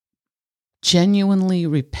 Genuinely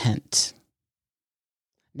repent.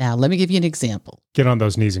 Now, let me give you an example. Get on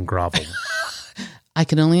those knees and grovel. I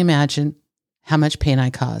can only imagine how much pain I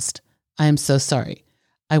caused. I am so sorry.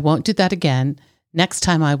 I won't do that again. Next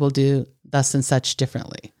time I will do thus and such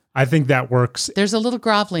differently. I think that works. There's a little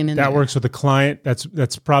groveling in there. That works with a client.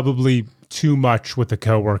 That's probably too much with a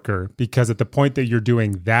coworker, because at the point that you're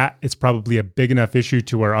doing that, it's probably a big enough issue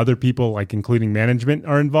to where other people, like including management,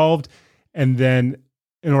 are involved. And then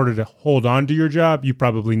in order to hold on to your job, you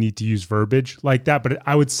probably need to use verbiage like that. But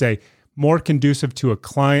I would say more conducive to a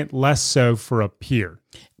client, less so for a peer.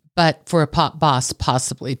 But for a boss,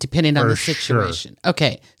 possibly, depending on the situation. Sure.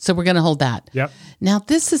 Okay, so we're going to hold that. Yep. Now,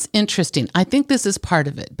 this is interesting. I think this is part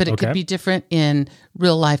of it, but it could be different in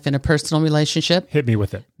real life in a personal relationship. Hit me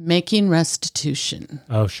with it. Making restitution.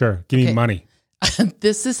 Oh, sure. Give me money.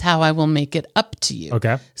 This is how I will make it up to you.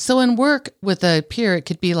 Okay. So in work with a peer, it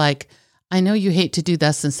could be like, I know you hate to do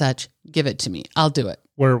thus and such. Give it to me. I'll do it.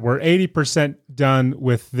 We're 80% done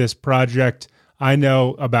with this project. I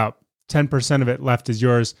know about 10% of it left is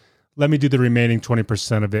yours. Let me do the remaining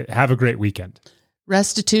 20% of it. Have a great weekend.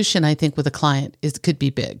 Restitution, I think, with a client could be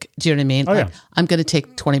big. Do you know what I mean? Oh, yeah. I'm going to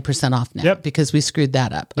take 20% off now because we screwed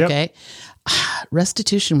that up. Okay.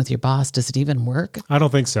 Restitution with your boss, does it even work? I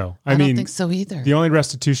don't think so. I don't think so either. The only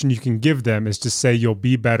restitution you can give them is to say you'll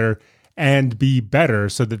be better and be better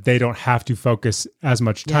so that they don't have to focus as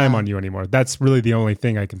much time on you anymore. That's really the only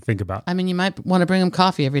thing I can think about. I mean, you might want to bring them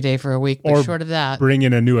coffee every day for a week, but short of that. Bring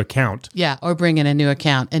in a new account. Yeah, or bring in a new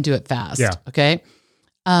account and do it fast. Yeah. Okay.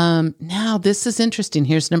 Now, this is interesting.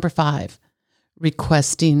 Here's number 5,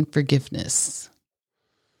 requesting forgiveness.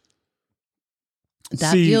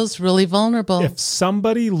 That feels really vulnerable. If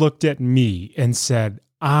somebody looked at me and said,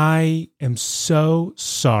 I am so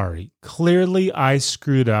sorry. Clearly, I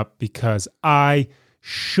screwed up because I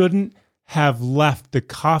shouldn't have left the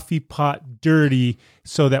coffee pot dirty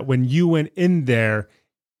so that when you went in there,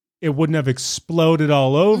 it wouldn't have exploded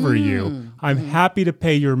all over you. I'm happy to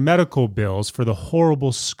pay your medical bills for the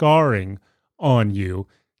horrible scarring on you.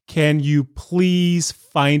 Can you please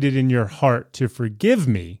find it in your heart to forgive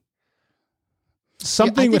me?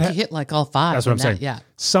 Something I think you hit like all 5. That's what I'm saying. Yeah.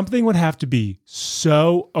 Something would have to be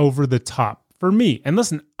so over the top for me. And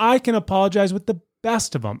listen, I can apologize with the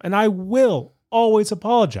best of them, and I will always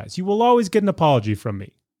apologize. You will always get an apology from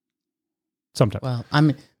me. Sometimes. Well, I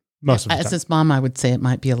mean, most of the as time. his mom, I would say it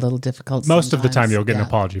might be a little difficult. Most of the time, you'll get an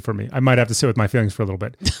apology from me. I might have to sit with my feelings for a little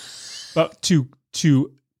bit. But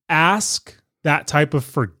to ask that type of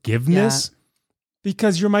forgiveness,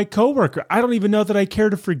 because you're my coworker, I don't even know that I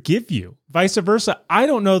care to forgive you. Vice versa, I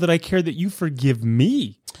don't know that I care that you forgive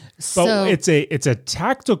me. But it's a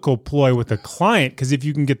tactical ploy with a client, because if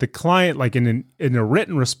you can get the client, like in a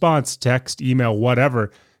written response, text, email,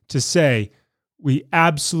 whatever, to say, we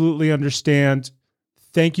absolutely understand.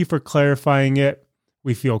 Thank you for clarifying it.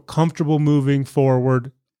 We feel comfortable moving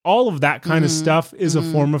forward. All of that kind of stuff is a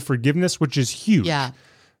form of forgiveness, which is huge. Yeah.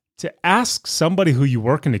 To ask somebody who you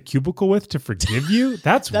work in a cubicle with to forgive you,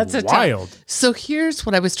 that's wild. So here's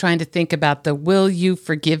what I was trying to think about the will you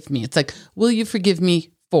forgive me? It's like, will you forgive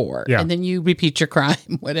me for? Yeah. And then you repeat your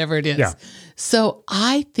crime, whatever it is. Yeah. So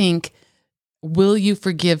I think will you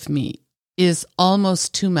forgive me is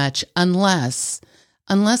almost too much unless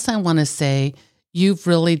I want to say, you've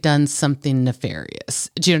really done something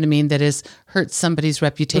nefarious. Do you know what I mean? That has hurt somebody's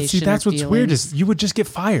reputation. But see, that's what's weird is you would just get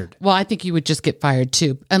fired. Well, I think you would just get fired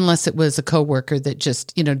too, unless it was a coworker that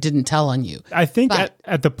just, didn't tell on you. I think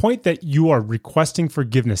at the point that you are requesting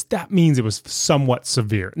forgiveness, that means it was somewhat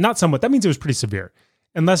severe. Not somewhat, that means it was pretty severe.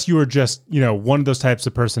 Unless you are just, one of those types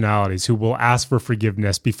of personalities who will ask for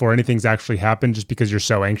forgiveness before anything's actually happened just because you're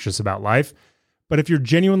so anxious about life. But if you're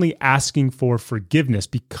genuinely asking for forgiveness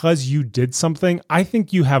because you did something, I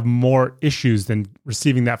think you have more issues than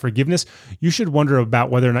receiving that forgiveness. You should wonder about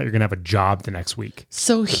whether or not you're going to have a job the next week.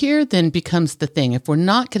 So here then becomes the thing. If we're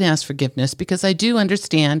not going to ask forgiveness, because I do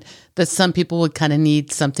understand that some people would kind of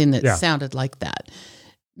need something that sounded like that.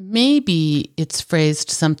 Maybe it's phrased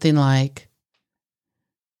something like,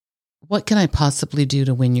 what can I possibly do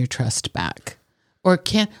to win your trust back? Or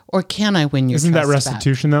can I win your trust back? Isn't that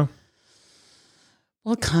restitution though?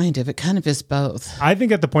 Well, kind of. It kind of is both. I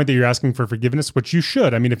think at the point that you're asking for forgiveness, which you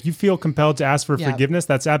should, I mean, if you feel compelled to ask for forgiveness,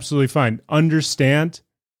 that's absolutely fine. Understand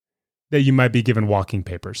that you might be given walking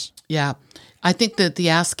papers. Yeah. I think that the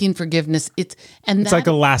asking forgiveness, it's like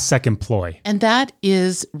a last second ploy. And that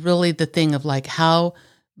is really the thing of like, how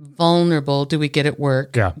vulnerable do we get at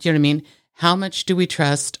work? Yeah. Do you know what I mean? How much do we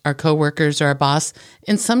trust our coworkers or our boss?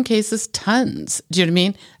 In some cases, tons. Do you know what I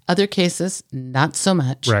mean? Other cases, not so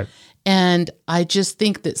much. Right. And I just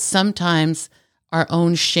think that sometimes our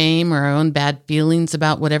own shame or our own bad feelings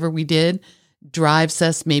about whatever we did drives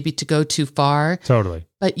us maybe to go too far. Totally.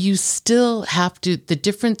 But you still have to, the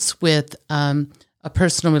difference with a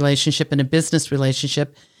personal relationship and a business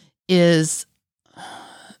relationship is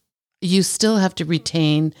you still have to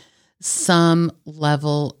retain some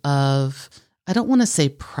level of, I don't want to say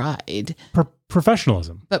pride,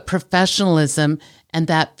 professionalism, but professionalism. And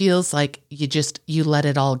that feels like you let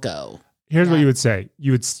it all go. Here's what you would say.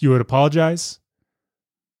 You would apologize.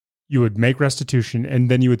 You would make restitution. And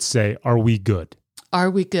then you would say, are we good? Are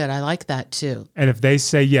we good? I like that too. And if they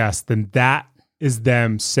say yes, then that is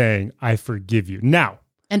them saying, I forgive you. Now.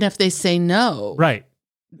 And if they say no. Right.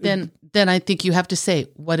 Then I think you have to say,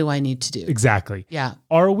 what do I need to do? Exactly. Yeah.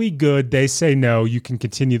 Are we good? They say no. You can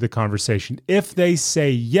continue the conversation. If they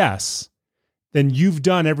say yes, then you've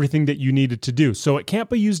done everything that you needed to do. So it can't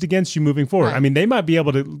be used against you moving forward. Right. I mean, they might be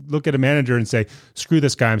able to look at a manager and say, screw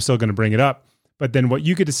this guy, I'm still going to bring it up. But then what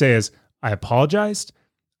you get to say is, I apologized.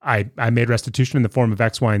 I made restitution in the form of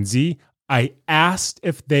X, Y, and Z. I asked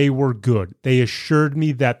if they were good. They assured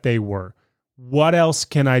me that they were. What else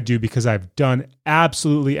can I do? Because I've done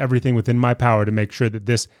absolutely everything within my power to make sure that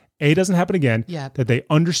this, A, doesn't happen again, that they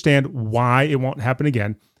understand why it won't happen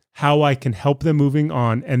again, how I can help them moving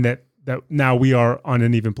on, and that now we are on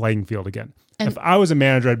an even playing field again. And if I was a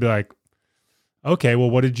manager, I'd be like, okay,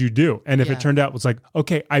 well, what did you do? And if it turned out it was like,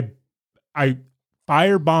 okay, I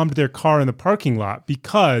firebombed their car in the parking lot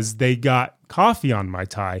because they got coffee on my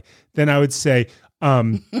tie, then I would say,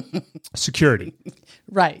 security.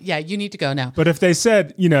 Right. Yeah. You need to go now. But if they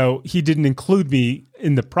said, he didn't include me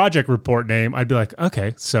in the project report name, I'd be like,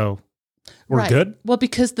 okay, so we're good. Well,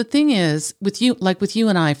 because the thing is with you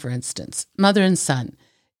and I, for instance, mother and son,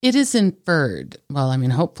 it is inferred, well, I mean,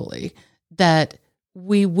 hopefully, that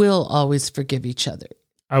we will always forgive each other.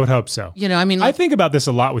 I would hope so. I think about this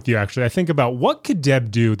a lot with you, actually. I think about what could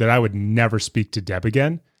Deb do that I would never speak to Deb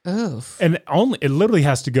again? Oof. And it literally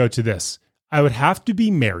has to go to this. I would have to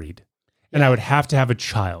be married and I would have to have a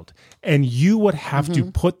child. And you would have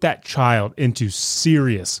to put that child into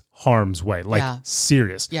serious harm's way,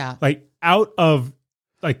 serious. Yeah. Like out of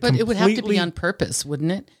But it would have to be on purpose,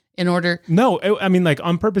 wouldn't it? In order. No, I mean,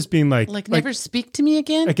 on purpose being never speak to me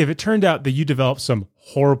again. Like if it turned out that you developed some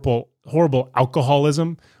horrible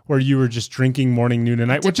alcoholism where you were just drinking morning, noon, and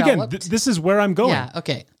night, which again, this is where I'm going. Yeah.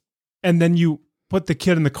 Okay. And then you put the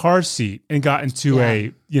kid in the car seat and got into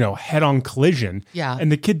a, head-on collision. Yeah.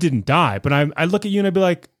 And the kid didn't die. But I look at you and I'd be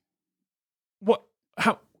like, what?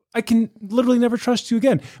 How? I can literally never trust you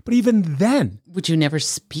again. But even then, would you never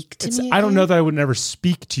speak to me again? I don't know that I would never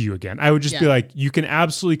speak to you again. I would just be like, you can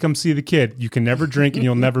absolutely come see the kid. You can never drink and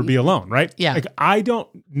you'll never be alone, right? Yeah. I don't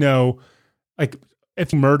know,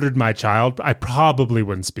 if you murdered my child, I probably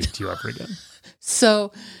wouldn't speak to you ever again.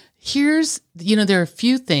 So here's, there are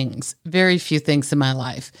very few things in my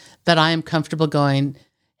life that I am comfortable going,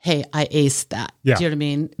 hey, I aced that. Yeah. Do you know what I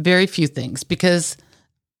mean? Very few things, because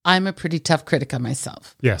I'm a pretty tough critic on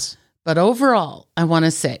myself. Yes. But overall, I want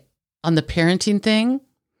to say on the parenting thing,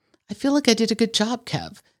 I feel like I did a good job,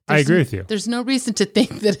 Kev. I agree with you. There's no reason to think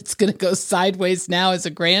that it's going to go sideways now as a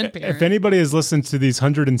grandparent. If anybody has listened to these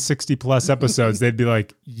 160 plus episodes, they'd be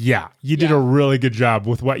like, yeah, you did a really good job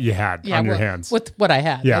with what you had on your hands. With what I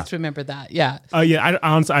had. Yeah. Let's remember that. Yeah. I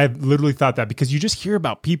honestly, I've literally thought that because you just hear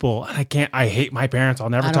about people, and I hate my parents. I'll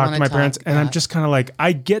never talk to my parents. And I'm just kind of like,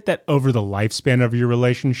 I get that over the lifespan of your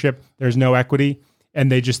relationship, there's no equity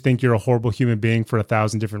and they just think you're a horrible human being for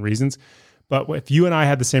 1,000 different reasons. But if you and I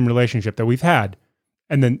had the same relationship that we've had,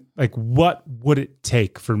 and then what would it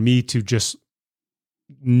take for me to just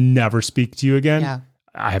never speak to you again? Yeah.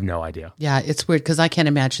 I have no idea. Yeah, it's weird because I can't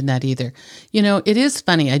imagine that either. It is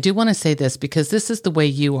funny. I do want to say this because this is the way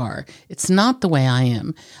you are. It's not the way I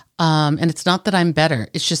am. And it's not that I'm better.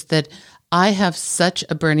 It's just that I have such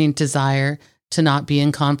a burning desire to not be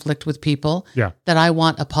in conflict with people that I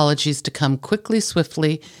want apologies to come quickly,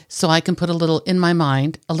 swiftly, so I can put a little in my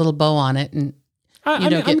mind, a little bow on it, and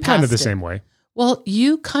I'm kind of the same way. Well,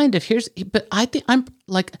 you kind of, but I think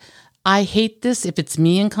I hate this if it's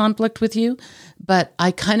me in conflict with you, but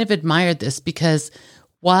I kind of admire this because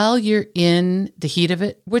while you're in the heat of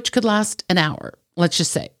it, which could last an hour, let's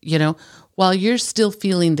just say, while you're still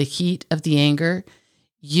feeling the heat of the anger,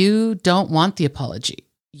 you don't want the apology.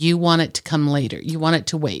 You want it to come later. You want it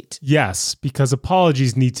to wait. Yes, because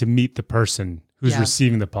apologies need to meet the person who's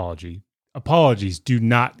receiving the apology. Apologies do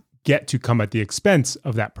not get to come at the expense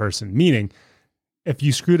of that person, meaning if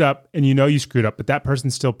you screwed up and you screwed up, but that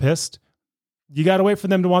person's still pissed, you got to wait for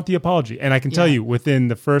them to want the apology. And I can tell you within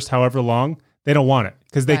the first however long, they don't want it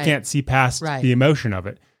because they can't see past the emotion of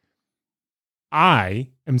it. I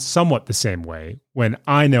am somewhat the same way. When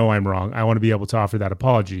I know I'm wrong, I want to be able to offer that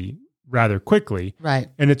apology rather quickly. Right.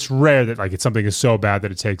 And it's rare that like it's something is so bad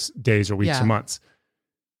that it takes days or weeks or months.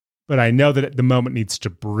 But I know that the moment needs to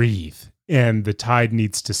breathe and the tide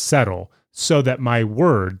needs to settle so that my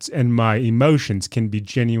words and my emotions can be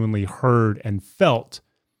genuinely heard and felt,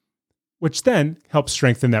 which then helps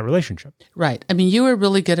strengthen that relationship. Right. I mean, you were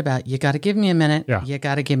really good about, you got to give me a minute. Yeah. You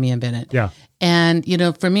got to give me a minute. Yeah. And,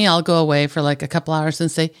 for me, I'll go away for like a couple hours and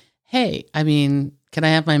say, hey, I mean, can I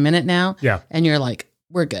have my minute now? Yeah. And you're like,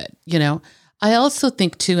 we're good. I also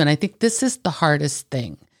think too, and I think this is the hardest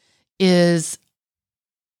thing is,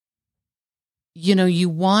 you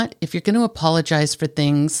want, if you're going to apologize for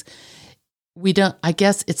things, I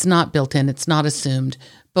guess it's not built in, it's not assumed,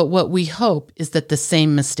 but what we hope is that the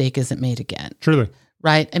same mistake isn't made again. Truly.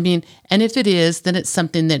 Right? I mean, and if it is, then it's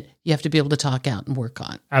something that you have to be able to talk out and work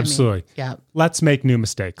on. Absolutely. Yeah. Let's make new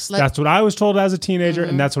mistakes. That's what I was told as a teenager,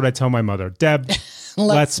 and that's what I tell my mother. Deb,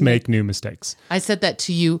 let's make new mistakes. I said that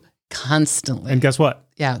to you constantly. And guess what?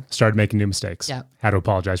 Yeah. Started making new mistakes. Yeah. Had to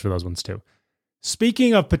apologize for those ones too.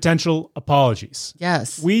 Speaking of potential apologies.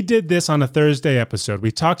 Yes. We did this on a Thursday episode.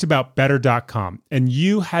 We talked about better.com, and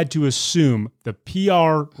you had to assume the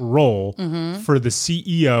PR role for the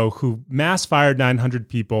CEO who mass fired 900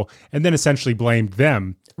 people and then essentially blamed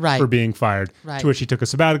them for being fired. Right. To which he took a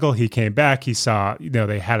sabbatical. He came back. He saw,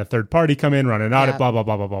 they had a third party come in, run an audit, blah, blah,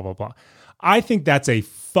 blah, blah, blah, blah, blah. I think that's a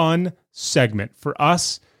fun segment for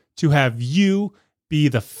us to have you be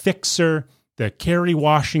the fixer, the Kerry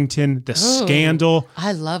Washington, the scandal.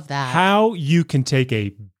 I love that. How you can take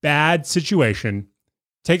a bad situation,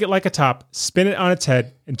 take it like a top, spin it on its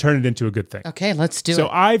head, and turn it into a good thing. Okay, let's do it. So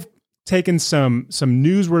I've taken some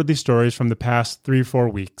newsworthy stories from the past 3 or 4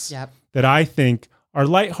 weeks that I think are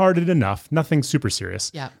lighthearted enough, nothing super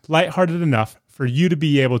serious, lighthearted enough for you to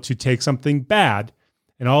be able to take something bad,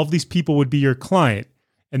 and all of these people would be your client,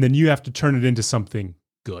 and then you have to turn it into something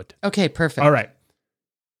good. Okay, perfect. All right.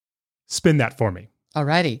 Spin that for me. All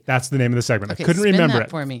righty. That's the name of the segment. Okay, I couldn't spin remember that it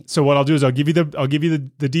for me. So what I'll do is I'll give you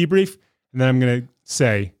the debrief, and then I'm going to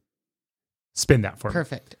say, spin that for me.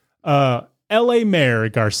 Perfect. L.A. Mayor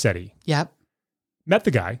Garcetti. Yep. Met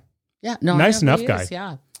the guy. Yeah. No. Nice enough guy.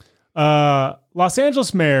 Yeah. Los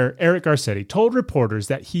Angeles Mayor Eric Garcetti told reporters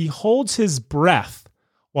that he holds his breath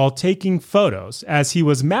while taking photos as he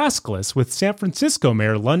was maskless with San Francisco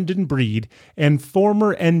Mayor London Breed and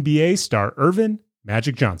former NBA star Earvin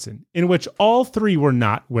Magic Johnson, in which all three were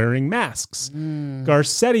not wearing masks.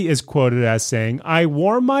 Garcetti is quoted as saying, "I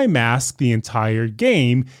wore my mask the entire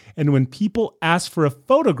game, and when people ask for a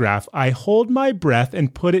photograph, I hold my breath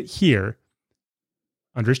and put it here,"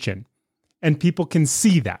 under his chin, and people can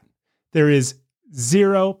see that. There is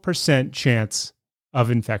 0% chance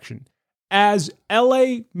of infection. As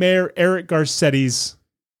LA Mayor Eric Garcetti's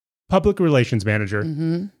public relations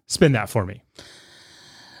manager, spin that for me.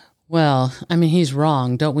 Well, I mean, he's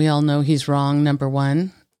wrong. Don't we all know he's wrong, number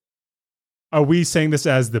one? Are we saying this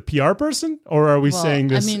as the PR person, or are we saying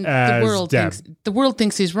this as Deb? The world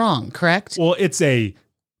thinks he's wrong, correct? Well, it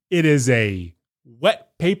is a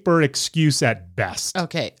wet paper excuse at best.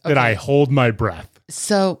 Okay. That I hold my breath.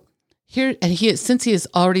 So here, and since he has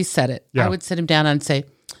already said it, I would sit him down and say,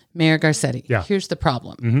 Mayor Garcetti, here's the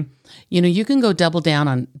problem. You can go double down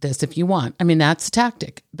on this if you want. I mean, that's a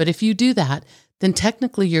tactic. But if you do that, then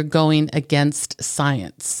technically you're going against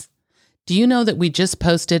science. Do you know that we just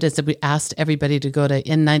posted, as we asked everybody to go to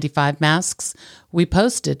N95 masks, we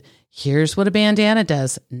posted, here's what a bandana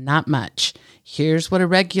does, not much. Here's what a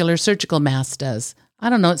regular surgical mask does. I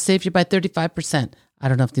don't know, it saves you by 35%. I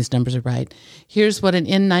don't know if these numbers are right. Here's what an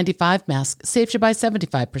N95 mask saves you by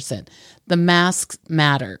 75%. The masks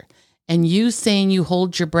matter. And you saying you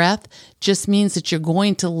hold your breath just means that you're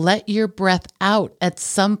going to let your breath out at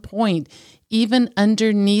some point. Even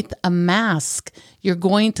underneath a mask, you're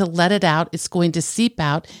going to let it out. It's going to seep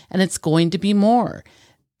out, and it's going to be more.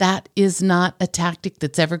 That is not a tactic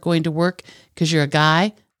that's ever going to work because you're a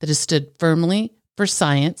guy that has stood firmly for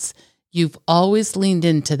science. You've always leaned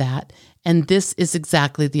into that, and this is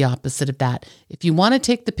exactly the opposite of that. If you want to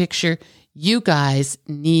take the picture, you guys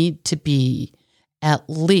need to be at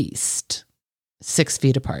least 6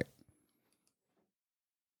 feet apart.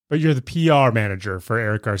 But you're the PR manager for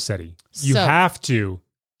Eric Garcetti. You have to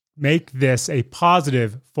make this a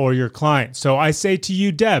positive for your client. So I say to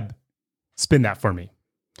you, Deb, spin that for me.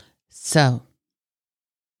 So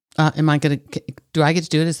Do I get to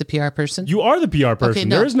do it as the PR person? You are the PR person. Okay,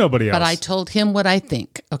 no, there is nobody else. But I told him what I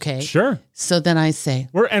think. Okay. Sure. So then I say,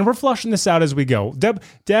 we're flushing this out as we go.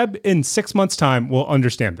 Deb in 6 months' time will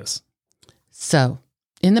understand this. So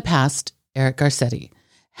in the past, Eric Garcetti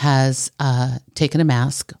has taken a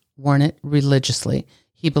mask, worn it religiously.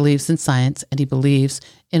 He believes in science and he believes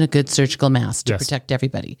in a good surgical mask to protect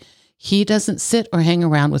everybody. He doesn't sit or hang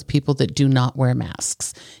around with people that do not wear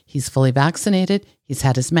masks. He's fully vaccinated. He's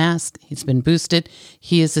had his mask. He's been boosted.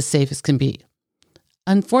 He is as safe as can be.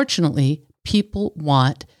 Unfortunately, people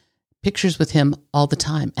want pictures with him all the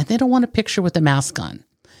time, and they don't want a picture with a mask on.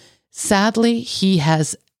 Sadly, he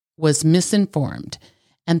was misinformed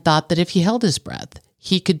and thought that if he held his breath,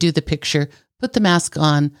 he could do the picture, put the mask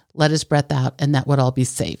on, let his breath out, and that would all be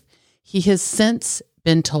safe. He has since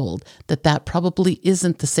been told that probably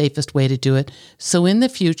isn't the safest way to do it. So in the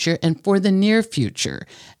future and for the near future,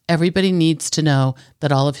 everybody needs to know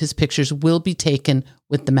that all of his pictures will be taken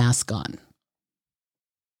with the mask on.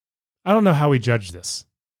 I don't know how we judge this.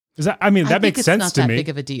 That makes sense to me. It's not that big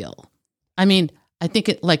of a deal. I mean, I think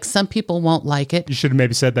some people won't like it. You should have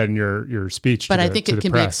maybe said that in your speech. But I think it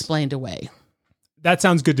can be explained away. That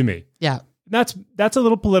sounds good to me. Yeah. That's a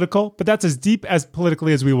little political, but that's as deep as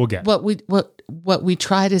politically as we will get. What we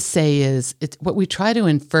try to say is, what we try to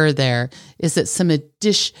infer there is that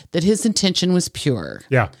that his intention was pure.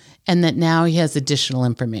 Yeah. And that now he has additional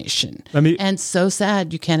information. And so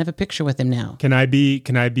sad you can't have a picture with him now. Can I be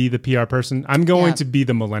the PR person? I'm going to be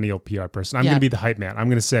the millennial PR person. I'm going to be the hype man. I'm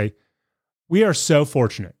going to say, we are so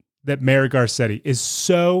fortunate that Mayor Garcetti is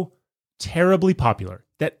so terribly popular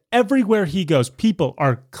that everywhere he goes, people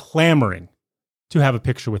are clamoring to have a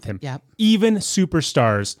picture with him. Yep. Even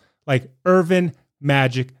superstars like Earvin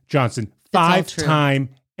Magic Johnson, 5-time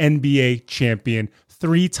NBA champion,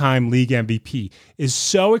 3-time league MVP, is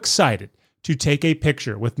so excited to take a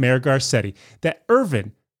picture with Mayor Garcetti that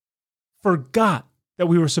Earvin forgot that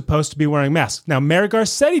we were supposed to be wearing masks. Now, Mayor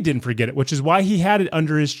Garcetti didn't forget it, which is why he had it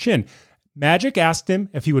under his chin. Magic asked him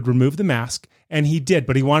if he would remove the mask, and he did,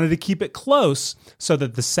 but he wanted to keep it close so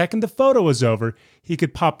that the second the photo was over, he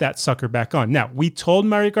could pop that sucker back on. Now, we told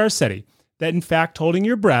Mario Garcetti that, in fact, holding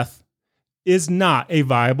your breath is not a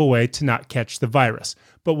viable way to not catch the virus.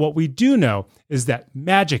 But what we do know is that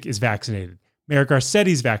Magic is vaccinated. Mayor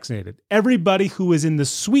Garcetti's vaccinated. Everybody who was in the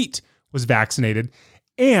suite was vaccinated,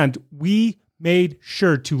 and we made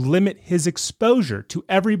sure to limit his exposure to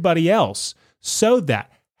everybody else so that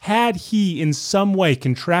had he in some way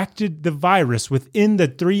contracted the virus within the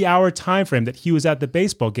 3-hour time frame that he was at the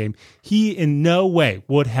baseball game, he in no way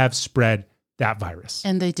would have spread that virus.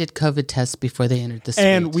 And they did COVID tests before they entered the suite.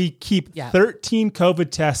 And we keep 13 COVID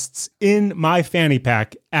tests in my fanny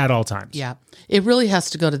pack at all times. Yeah. It really has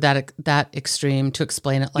to go to that extreme to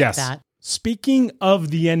explain it like that. Speaking of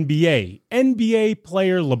the NBA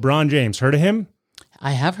player LeBron James, heard of him?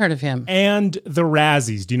 I have heard of him. And the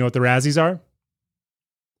Razzies. Do you know what the Razzies are?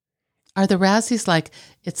 Are the Razzies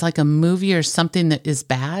it's like a movie or something that is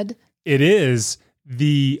bad? It is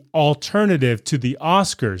the alternative to the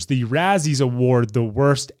Oscars. The Razzies award the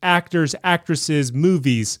worst actors, actresses,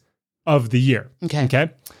 movies of the year. Okay.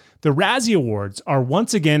 The Razzie Awards are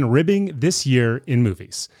once again ribbing this year in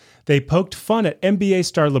movies. They poked fun at NBA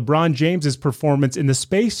star LeBron James's performance in the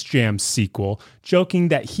Space Jam sequel, joking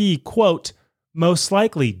that he, quote, most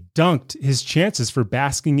likely dunked his chances for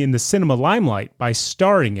basking in the cinema limelight by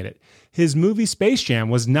starring in it. His movie Space Jam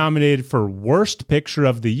was nominated for Worst Picture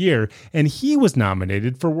of the Year, and he was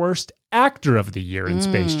nominated for Worst Actor of the Year in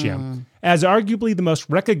Space Jam. As arguably the most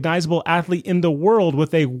recognizable athlete in the world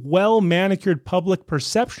with a well-manicured public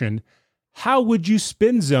perception, how would you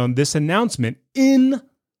spin zone this announcement in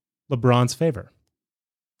LeBron's favor?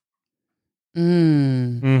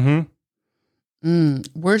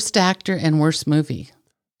 Worst actor and worst movie.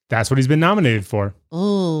 That's what he's been nominated for.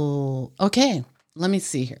 Oh, okay. Let me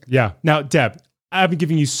see here. Yeah. Now, Deb, I've been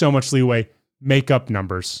giving you so much leeway. Make up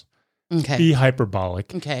numbers. Okay. Be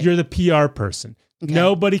hyperbolic. Okay. You're the PR person. Okay.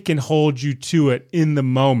 Nobody can hold you to it in the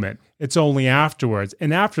moment. It's only afterwards.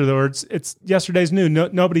 And afterwards, it's yesterday's news.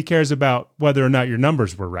 Nobody cares about whether or not your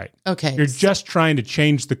numbers were right. Okay. You're just trying to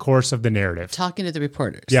change the course of the narrative. Talking to the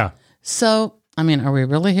reporters. Yeah. So, I mean, are we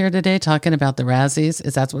really here today talking about the Razzies?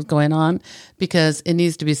 Is that what's going on? Because it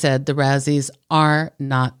needs to be said, the Razzies are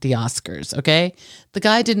not the Oscars, okay? The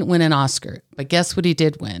guy didn't win an Oscar, but guess what he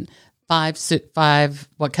did win? Five,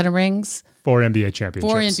 what kind of rings? 4 NBA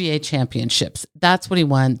championships. 4 NBA championships. That's what he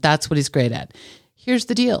won. That's what he's great at. Here's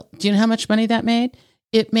the deal. Do you know how much money that made?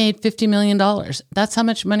 It made $50 million. That's how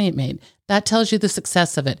much money it made. That tells you the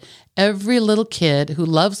success of it. Every little kid who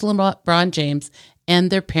loves LeBron James and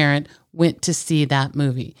their parent went to see that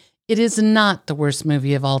movie. It is not the worst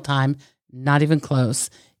movie of all time, not even close.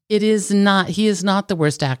 He is not the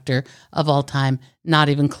worst actor of all time, not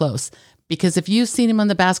even close. Because if you've seen him on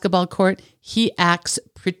the basketball court, he acts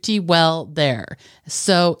pretty well there.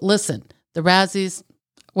 So listen, the Razzies,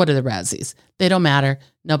 what are the Razzies? They don't matter.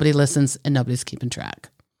 Nobody listens and nobody's keeping track.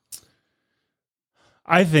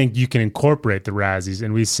 I think you can incorporate the Razzies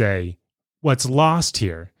and we say what's lost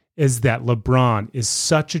here is that LeBron is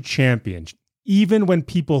such a champion. Even when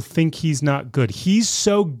people think he's not good, he's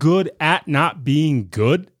so good at not being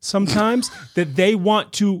good sometimes that they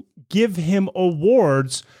want to give him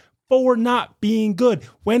awards for not being good.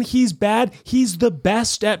 When he's bad, he's the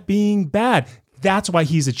best at being bad. That's why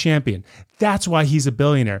he's a champion. That's why he's a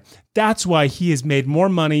billionaire. That's why he has made more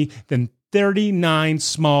money than 39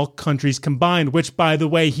 small countries combined, which, by the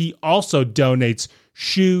way, he also donates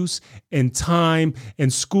shoes and time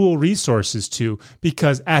and school resources to,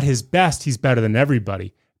 because at his best, he's better than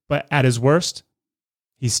everybody. But at his worst,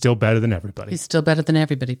 he's still better than everybody. He's still better than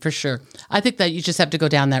everybody, for sure. I think that you just have to go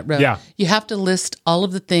down that road. Yeah. You have to list all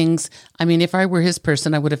of the things. I mean, if I were his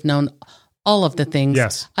person, I would have known all of the things.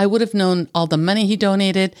 Yes. I would have known all the money he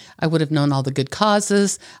donated. I would have known all the good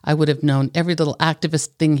causes. I would have known every little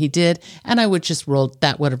activist thing he did. And I would just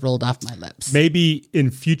that would have rolled off my lips. Maybe in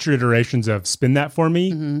future iterations of Spin That For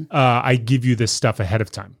Me, I give you this stuff ahead of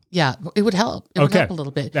time. Yeah, it would help. It would help a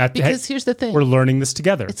little bit. Because here's the thing. We're learning this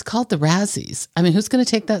together. It's called the Razzies. I mean, who's going to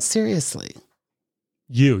take that seriously?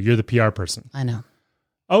 You're the PR person. I know.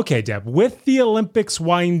 Okay, Deb, with the Olympics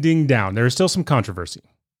winding down, there is still some controversy.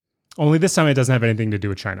 Only this time it doesn't have anything to do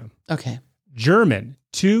with China. Okay. German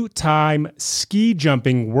two-time ski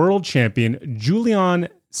jumping world champion Julian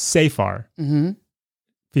Seyfar,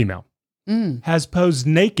 female, has posed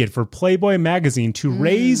naked for Playboy magazine to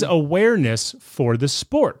raise awareness for the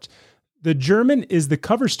sport. The German is the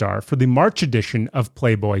cover star for the March edition of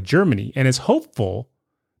Playboy Germany and is hopeful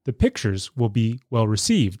the pictures will be well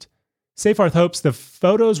received. Seyfarth hopes the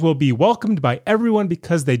photos will be welcomed by everyone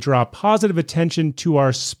because they draw positive attention to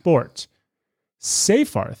our sport.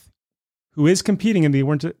 Seyfarth, who is competing in the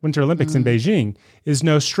Winter Olympics in Beijing, is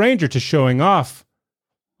no stranger to showing off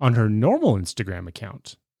on her normal Instagram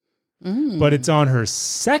account. But it's on her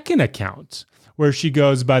second account, where she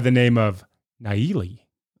goes by the name of Naili,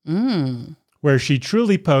 where she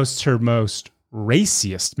truly posts her most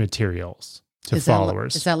raciest materials to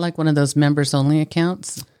followers. Is that like one of those members-only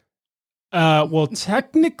accounts? Well,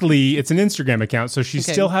 technically, it's an Instagram account, so she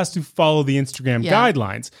still has to follow the Instagram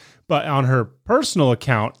guidelines. But on her personal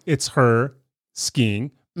account, it's her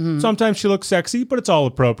skiing. Sometimes she looks sexy, but it's all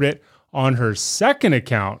appropriate. On her second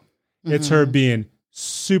account, it's her being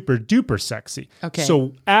super duper sexy. Okay.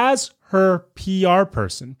 So as her PR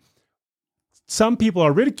person, some people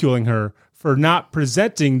are ridiculing her for not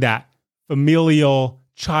presenting that familial,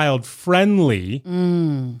 child-friendly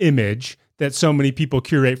image that so many people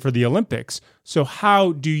curate for the Olympics. So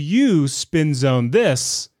how do you spin zone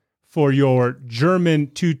this for your German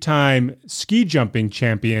two-time ski jumping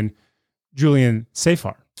champion, Julian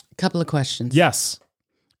Seyfar? A couple of questions. Yes.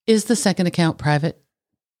 Is the second account private?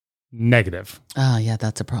 Negative. Oh, yeah,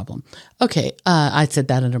 that's a problem. Okay. I said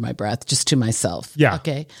that under my breath, just to myself. Yeah.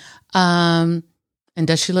 Okay. And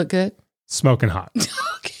does she look good? Smoking hot.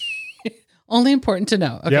 Okay. Only important to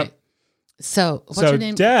know. Okay. Yep. So, what's your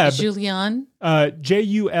name? Deb, Julian?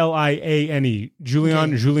 Juliane.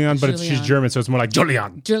 Julian, but she's German, so it's more like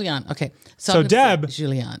Julian. Julian, okay. So Deb,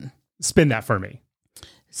 Julian. Spin that for me.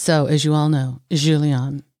 So, as you all know,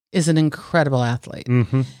 Julian is an incredible athlete.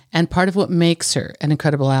 And part of what makes her an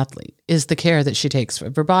incredible athlete is the care that she takes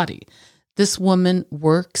of her body. This woman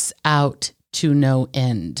works out to no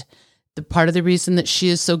end. The part of the reason that she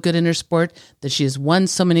is so good in her sport, that she has won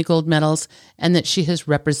so many gold medals, and that she has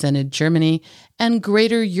represented Germany and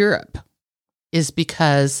greater Europe is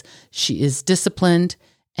because she is disciplined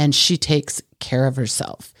and she takes care of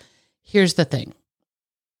herself. Here's the thing.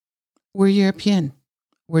 We're European.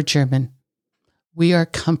 We're German. We are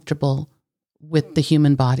comfortable with the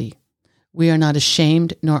human body. We are not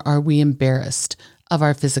ashamed, nor are we embarrassed of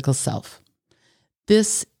our physical self.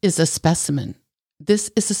 This is a specimen.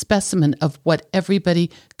 This is a specimen of what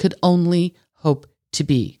everybody could only hope to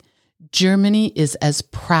be. Germany is as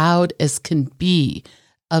proud as can be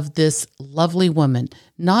of this lovely woman.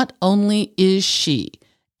 Not only is she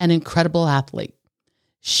an incredible athlete,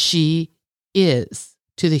 she is,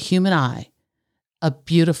 to the human eye, a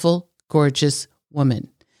beautiful, gorgeous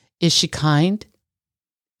woman. Is she kind?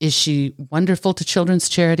 Is she wonderful to children's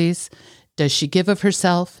charities? Does she give of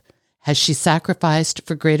herself? Has she sacrificed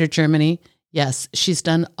for greater Germany? Yes, she's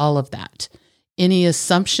done all of that. Any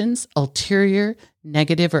assumptions, ulterior,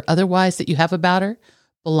 negative or otherwise, that you have about her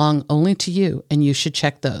belong only to you, and you should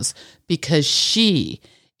check those, because she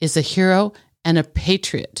is a hero and a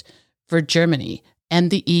patriot for Germany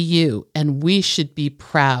and the EU, and we should be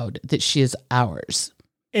proud that she is ours.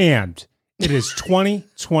 And it is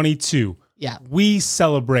 2022. Yeah. We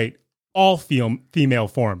celebrate all female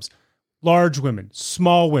forms. Large women,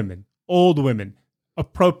 small women, old women,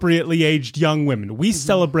 appropriately aged young women. We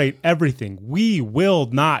celebrate everything. We will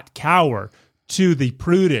not cower to the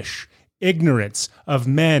prudish ignorance of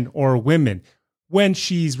men or women. When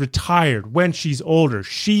she's retired, when she's older,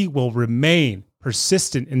 she will remain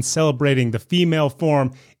persistent in celebrating the female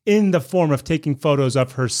form in the form of taking photos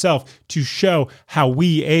of herself to show how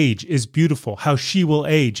we age is beautiful, how she will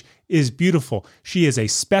age is beautiful. She is a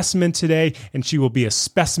specimen today, and she will be a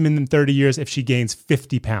specimen in 30 years if she gains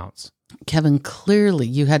 50 pounds. Kevin, clearly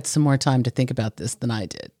you had some more time to think about this than I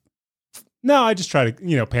did. No, I just try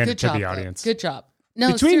to, pander to the audience. Good job. No,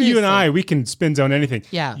 between seriously. you and I, we can spin zone anything.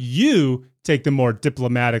 Yeah. You take the more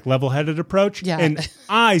diplomatic, level-headed approach, and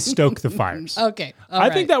I stoke the fires. Okay. I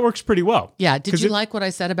think that works pretty well. Yeah. Did you like what I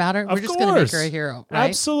said about her? We're just going to make her a hero, right?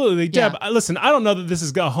 Absolutely. Deb, listen, I don't know that this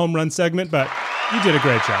is a home run segment, but you did a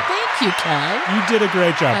great job. Thank you, Kev. You did a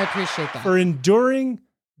great job. I appreciate that. For enduring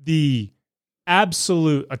the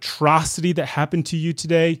absolute atrocity that happened to you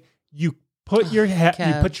today, you put your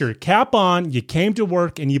you put your cap on, you came to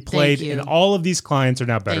work, and you played, and all of these clients are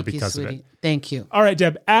now better because of it. Thank you. All right,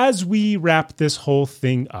 Deb, as we wrap this whole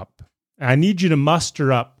thing up, I need you to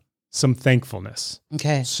muster up some thankfulness.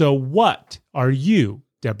 Okay. So what are you,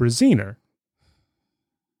 Deborah Ziener,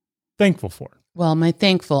 thankful for? Well, my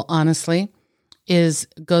thankful, honestly, goes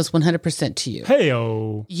 100% to you.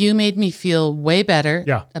 Hey-o. You made me feel way better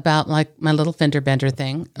about like my little fender bender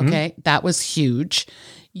thing. Okay. Mm-hmm. That was huge.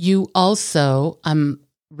 You also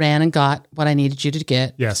ran and got what I needed you to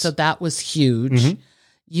get. Yes. So that was huge. Mm-hmm.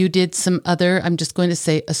 You did some other, I'm just going to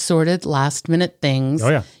say, assorted last minute things. Oh,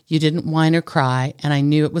 yeah. You didn't whine or cry, and I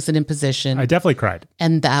knew it was an imposition. I definitely cried.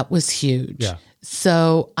 And that was huge. Yeah.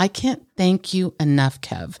 So I can't thank you enough,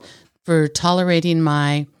 Kev, for tolerating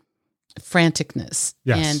my franticness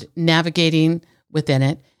and navigating within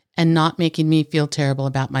it and not making me feel terrible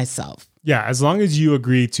about myself. Yeah, as long as you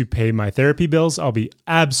agree to pay my therapy bills, I'll be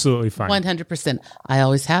absolutely fine. 100%. I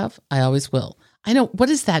always have. I always will. I know. What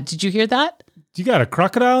is that? Did you hear that? You got a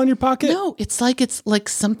crocodile in your pocket? No, it's like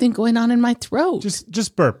something going on in my throat.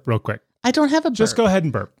 Just burp real quick. I don't have a burp. Just go ahead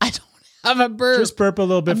and burp. I don't have a burp. Just burp a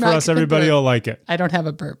little bit for us. Everybody will like it. I don't have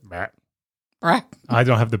a burp. I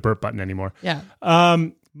don't have the burp button anymore. Yeah. I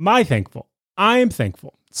am thankful.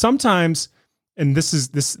 Sometimes, and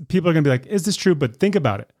this people are going to be like, is this true? But think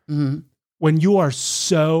about it. Mm-hmm. When you are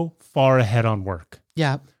so far ahead on work,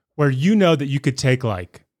 where you know that you could take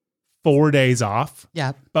like 4 days off,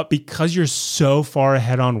 but because you're so far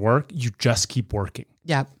ahead on work, you just keep working.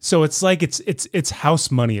 Yeah. So it's like it's house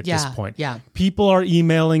money at this point. Yeah. People are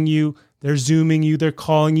emailing you, they're Zooming you, they're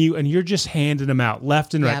calling you, and you're just handing them out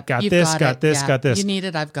left and right. Got this. You need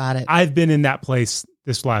it, I've got it. I've been in that place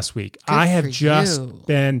this last week. I have just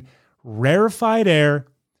been rarefied air,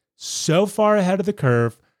 so far ahead of the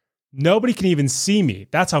curve. Nobody can even see me.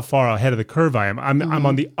 That's how far ahead of the curve I am. I'm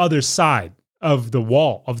on the other side of the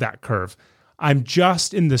wall of that curve. I'm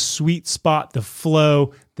just in the sweet spot, the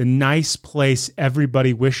flow, the nice place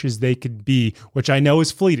everybody wishes they could be, which I know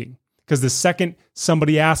is fleeting. Because the second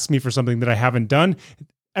somebody asks me for something that I haven't done,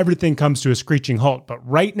 everything comes to a screeching halt. But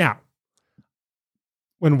right now,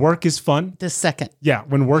 when work is fun. The second. Yeah,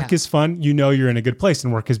 when work is fun, you know you're in a good place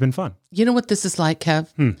and work has been fun. You know what this is like,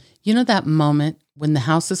 Kev? You know that moment when the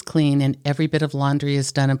house is clean and every bit of laundry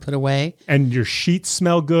is done and put away? And your sheets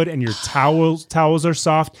smell good and your towels are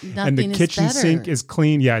soft. Nothing and the kitchen sink is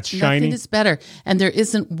clean. Yeah, it's shiny. Nothing is better. And there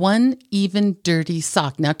isn't one even dirty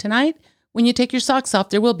sock. Now tonight, when you take your socks off,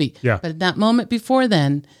 there will be. Yeah. But in that moment before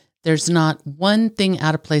then, there's not one thing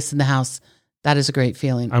out of place in the house. That is a great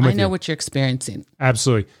feeling. I know what you're experiencing.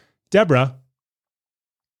 Absolutely. Deborah,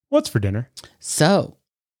 what's for dinner? So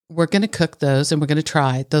we're going to cook those and we're going to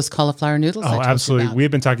try those cauliflower noodles. Oh, absolutely. We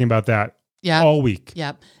have been talking about that all week.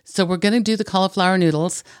 Yeah. So we're going to do the cauliflower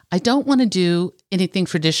noodles. I don't want to do anything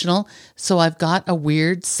traditional. So I've got a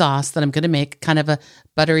weird sauce that I'm going to make, kind of a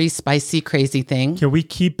buttery, spicy, crazy thing. Can we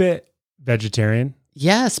keep it vegetarian?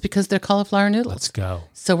 Yes, because they're cauliflower noodles. Let's go.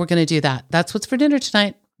 So we're going to do that. That's what's for dinner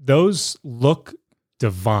tonight. Those look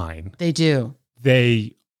divine. They do.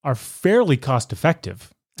 They are fairly cost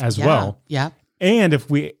effective as well. Yeah. And if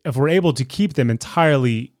we're able to keep them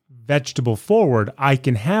entirely vegetable forward, I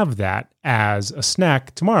can have that as a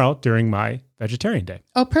snack tomorrow during my vegetarian day.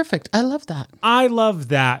 Oh, perfect. I love that. I love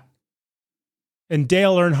that. And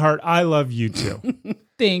Dale Earnhardt, I love you too.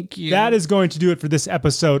 Thank you. That is going to do it for this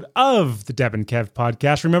episode of the Deb and Kev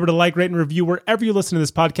podcast. Remember to like, rate, and review wherever you listen to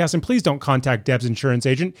this podcast. And please don't contact Deb's insurance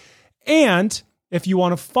agent. And if you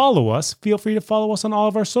want to follow us, feel free to follow us on all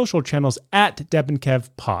of our social channels at Deb and Kev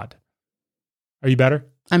Pod. Are you better?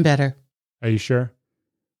 I'm better. Are you sure?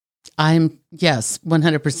 Yes,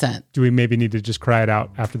 100%. Do we maybe need to just cry it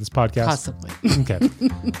out after this podcast? Possibly. Okay.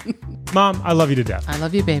 Mom, I love you to death. I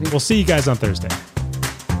love you, baby. We'll see you guys on Thursday.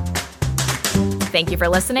 Thank you for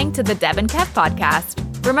listening to the Deb and Kev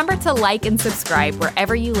podcast. Remember to like and subscribe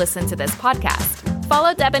wherever you listen to this podcast.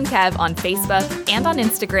 Follow Deb and Kev on Facebook and on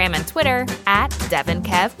Instagram and Twitter at Deb and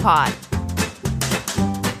Kev Pod.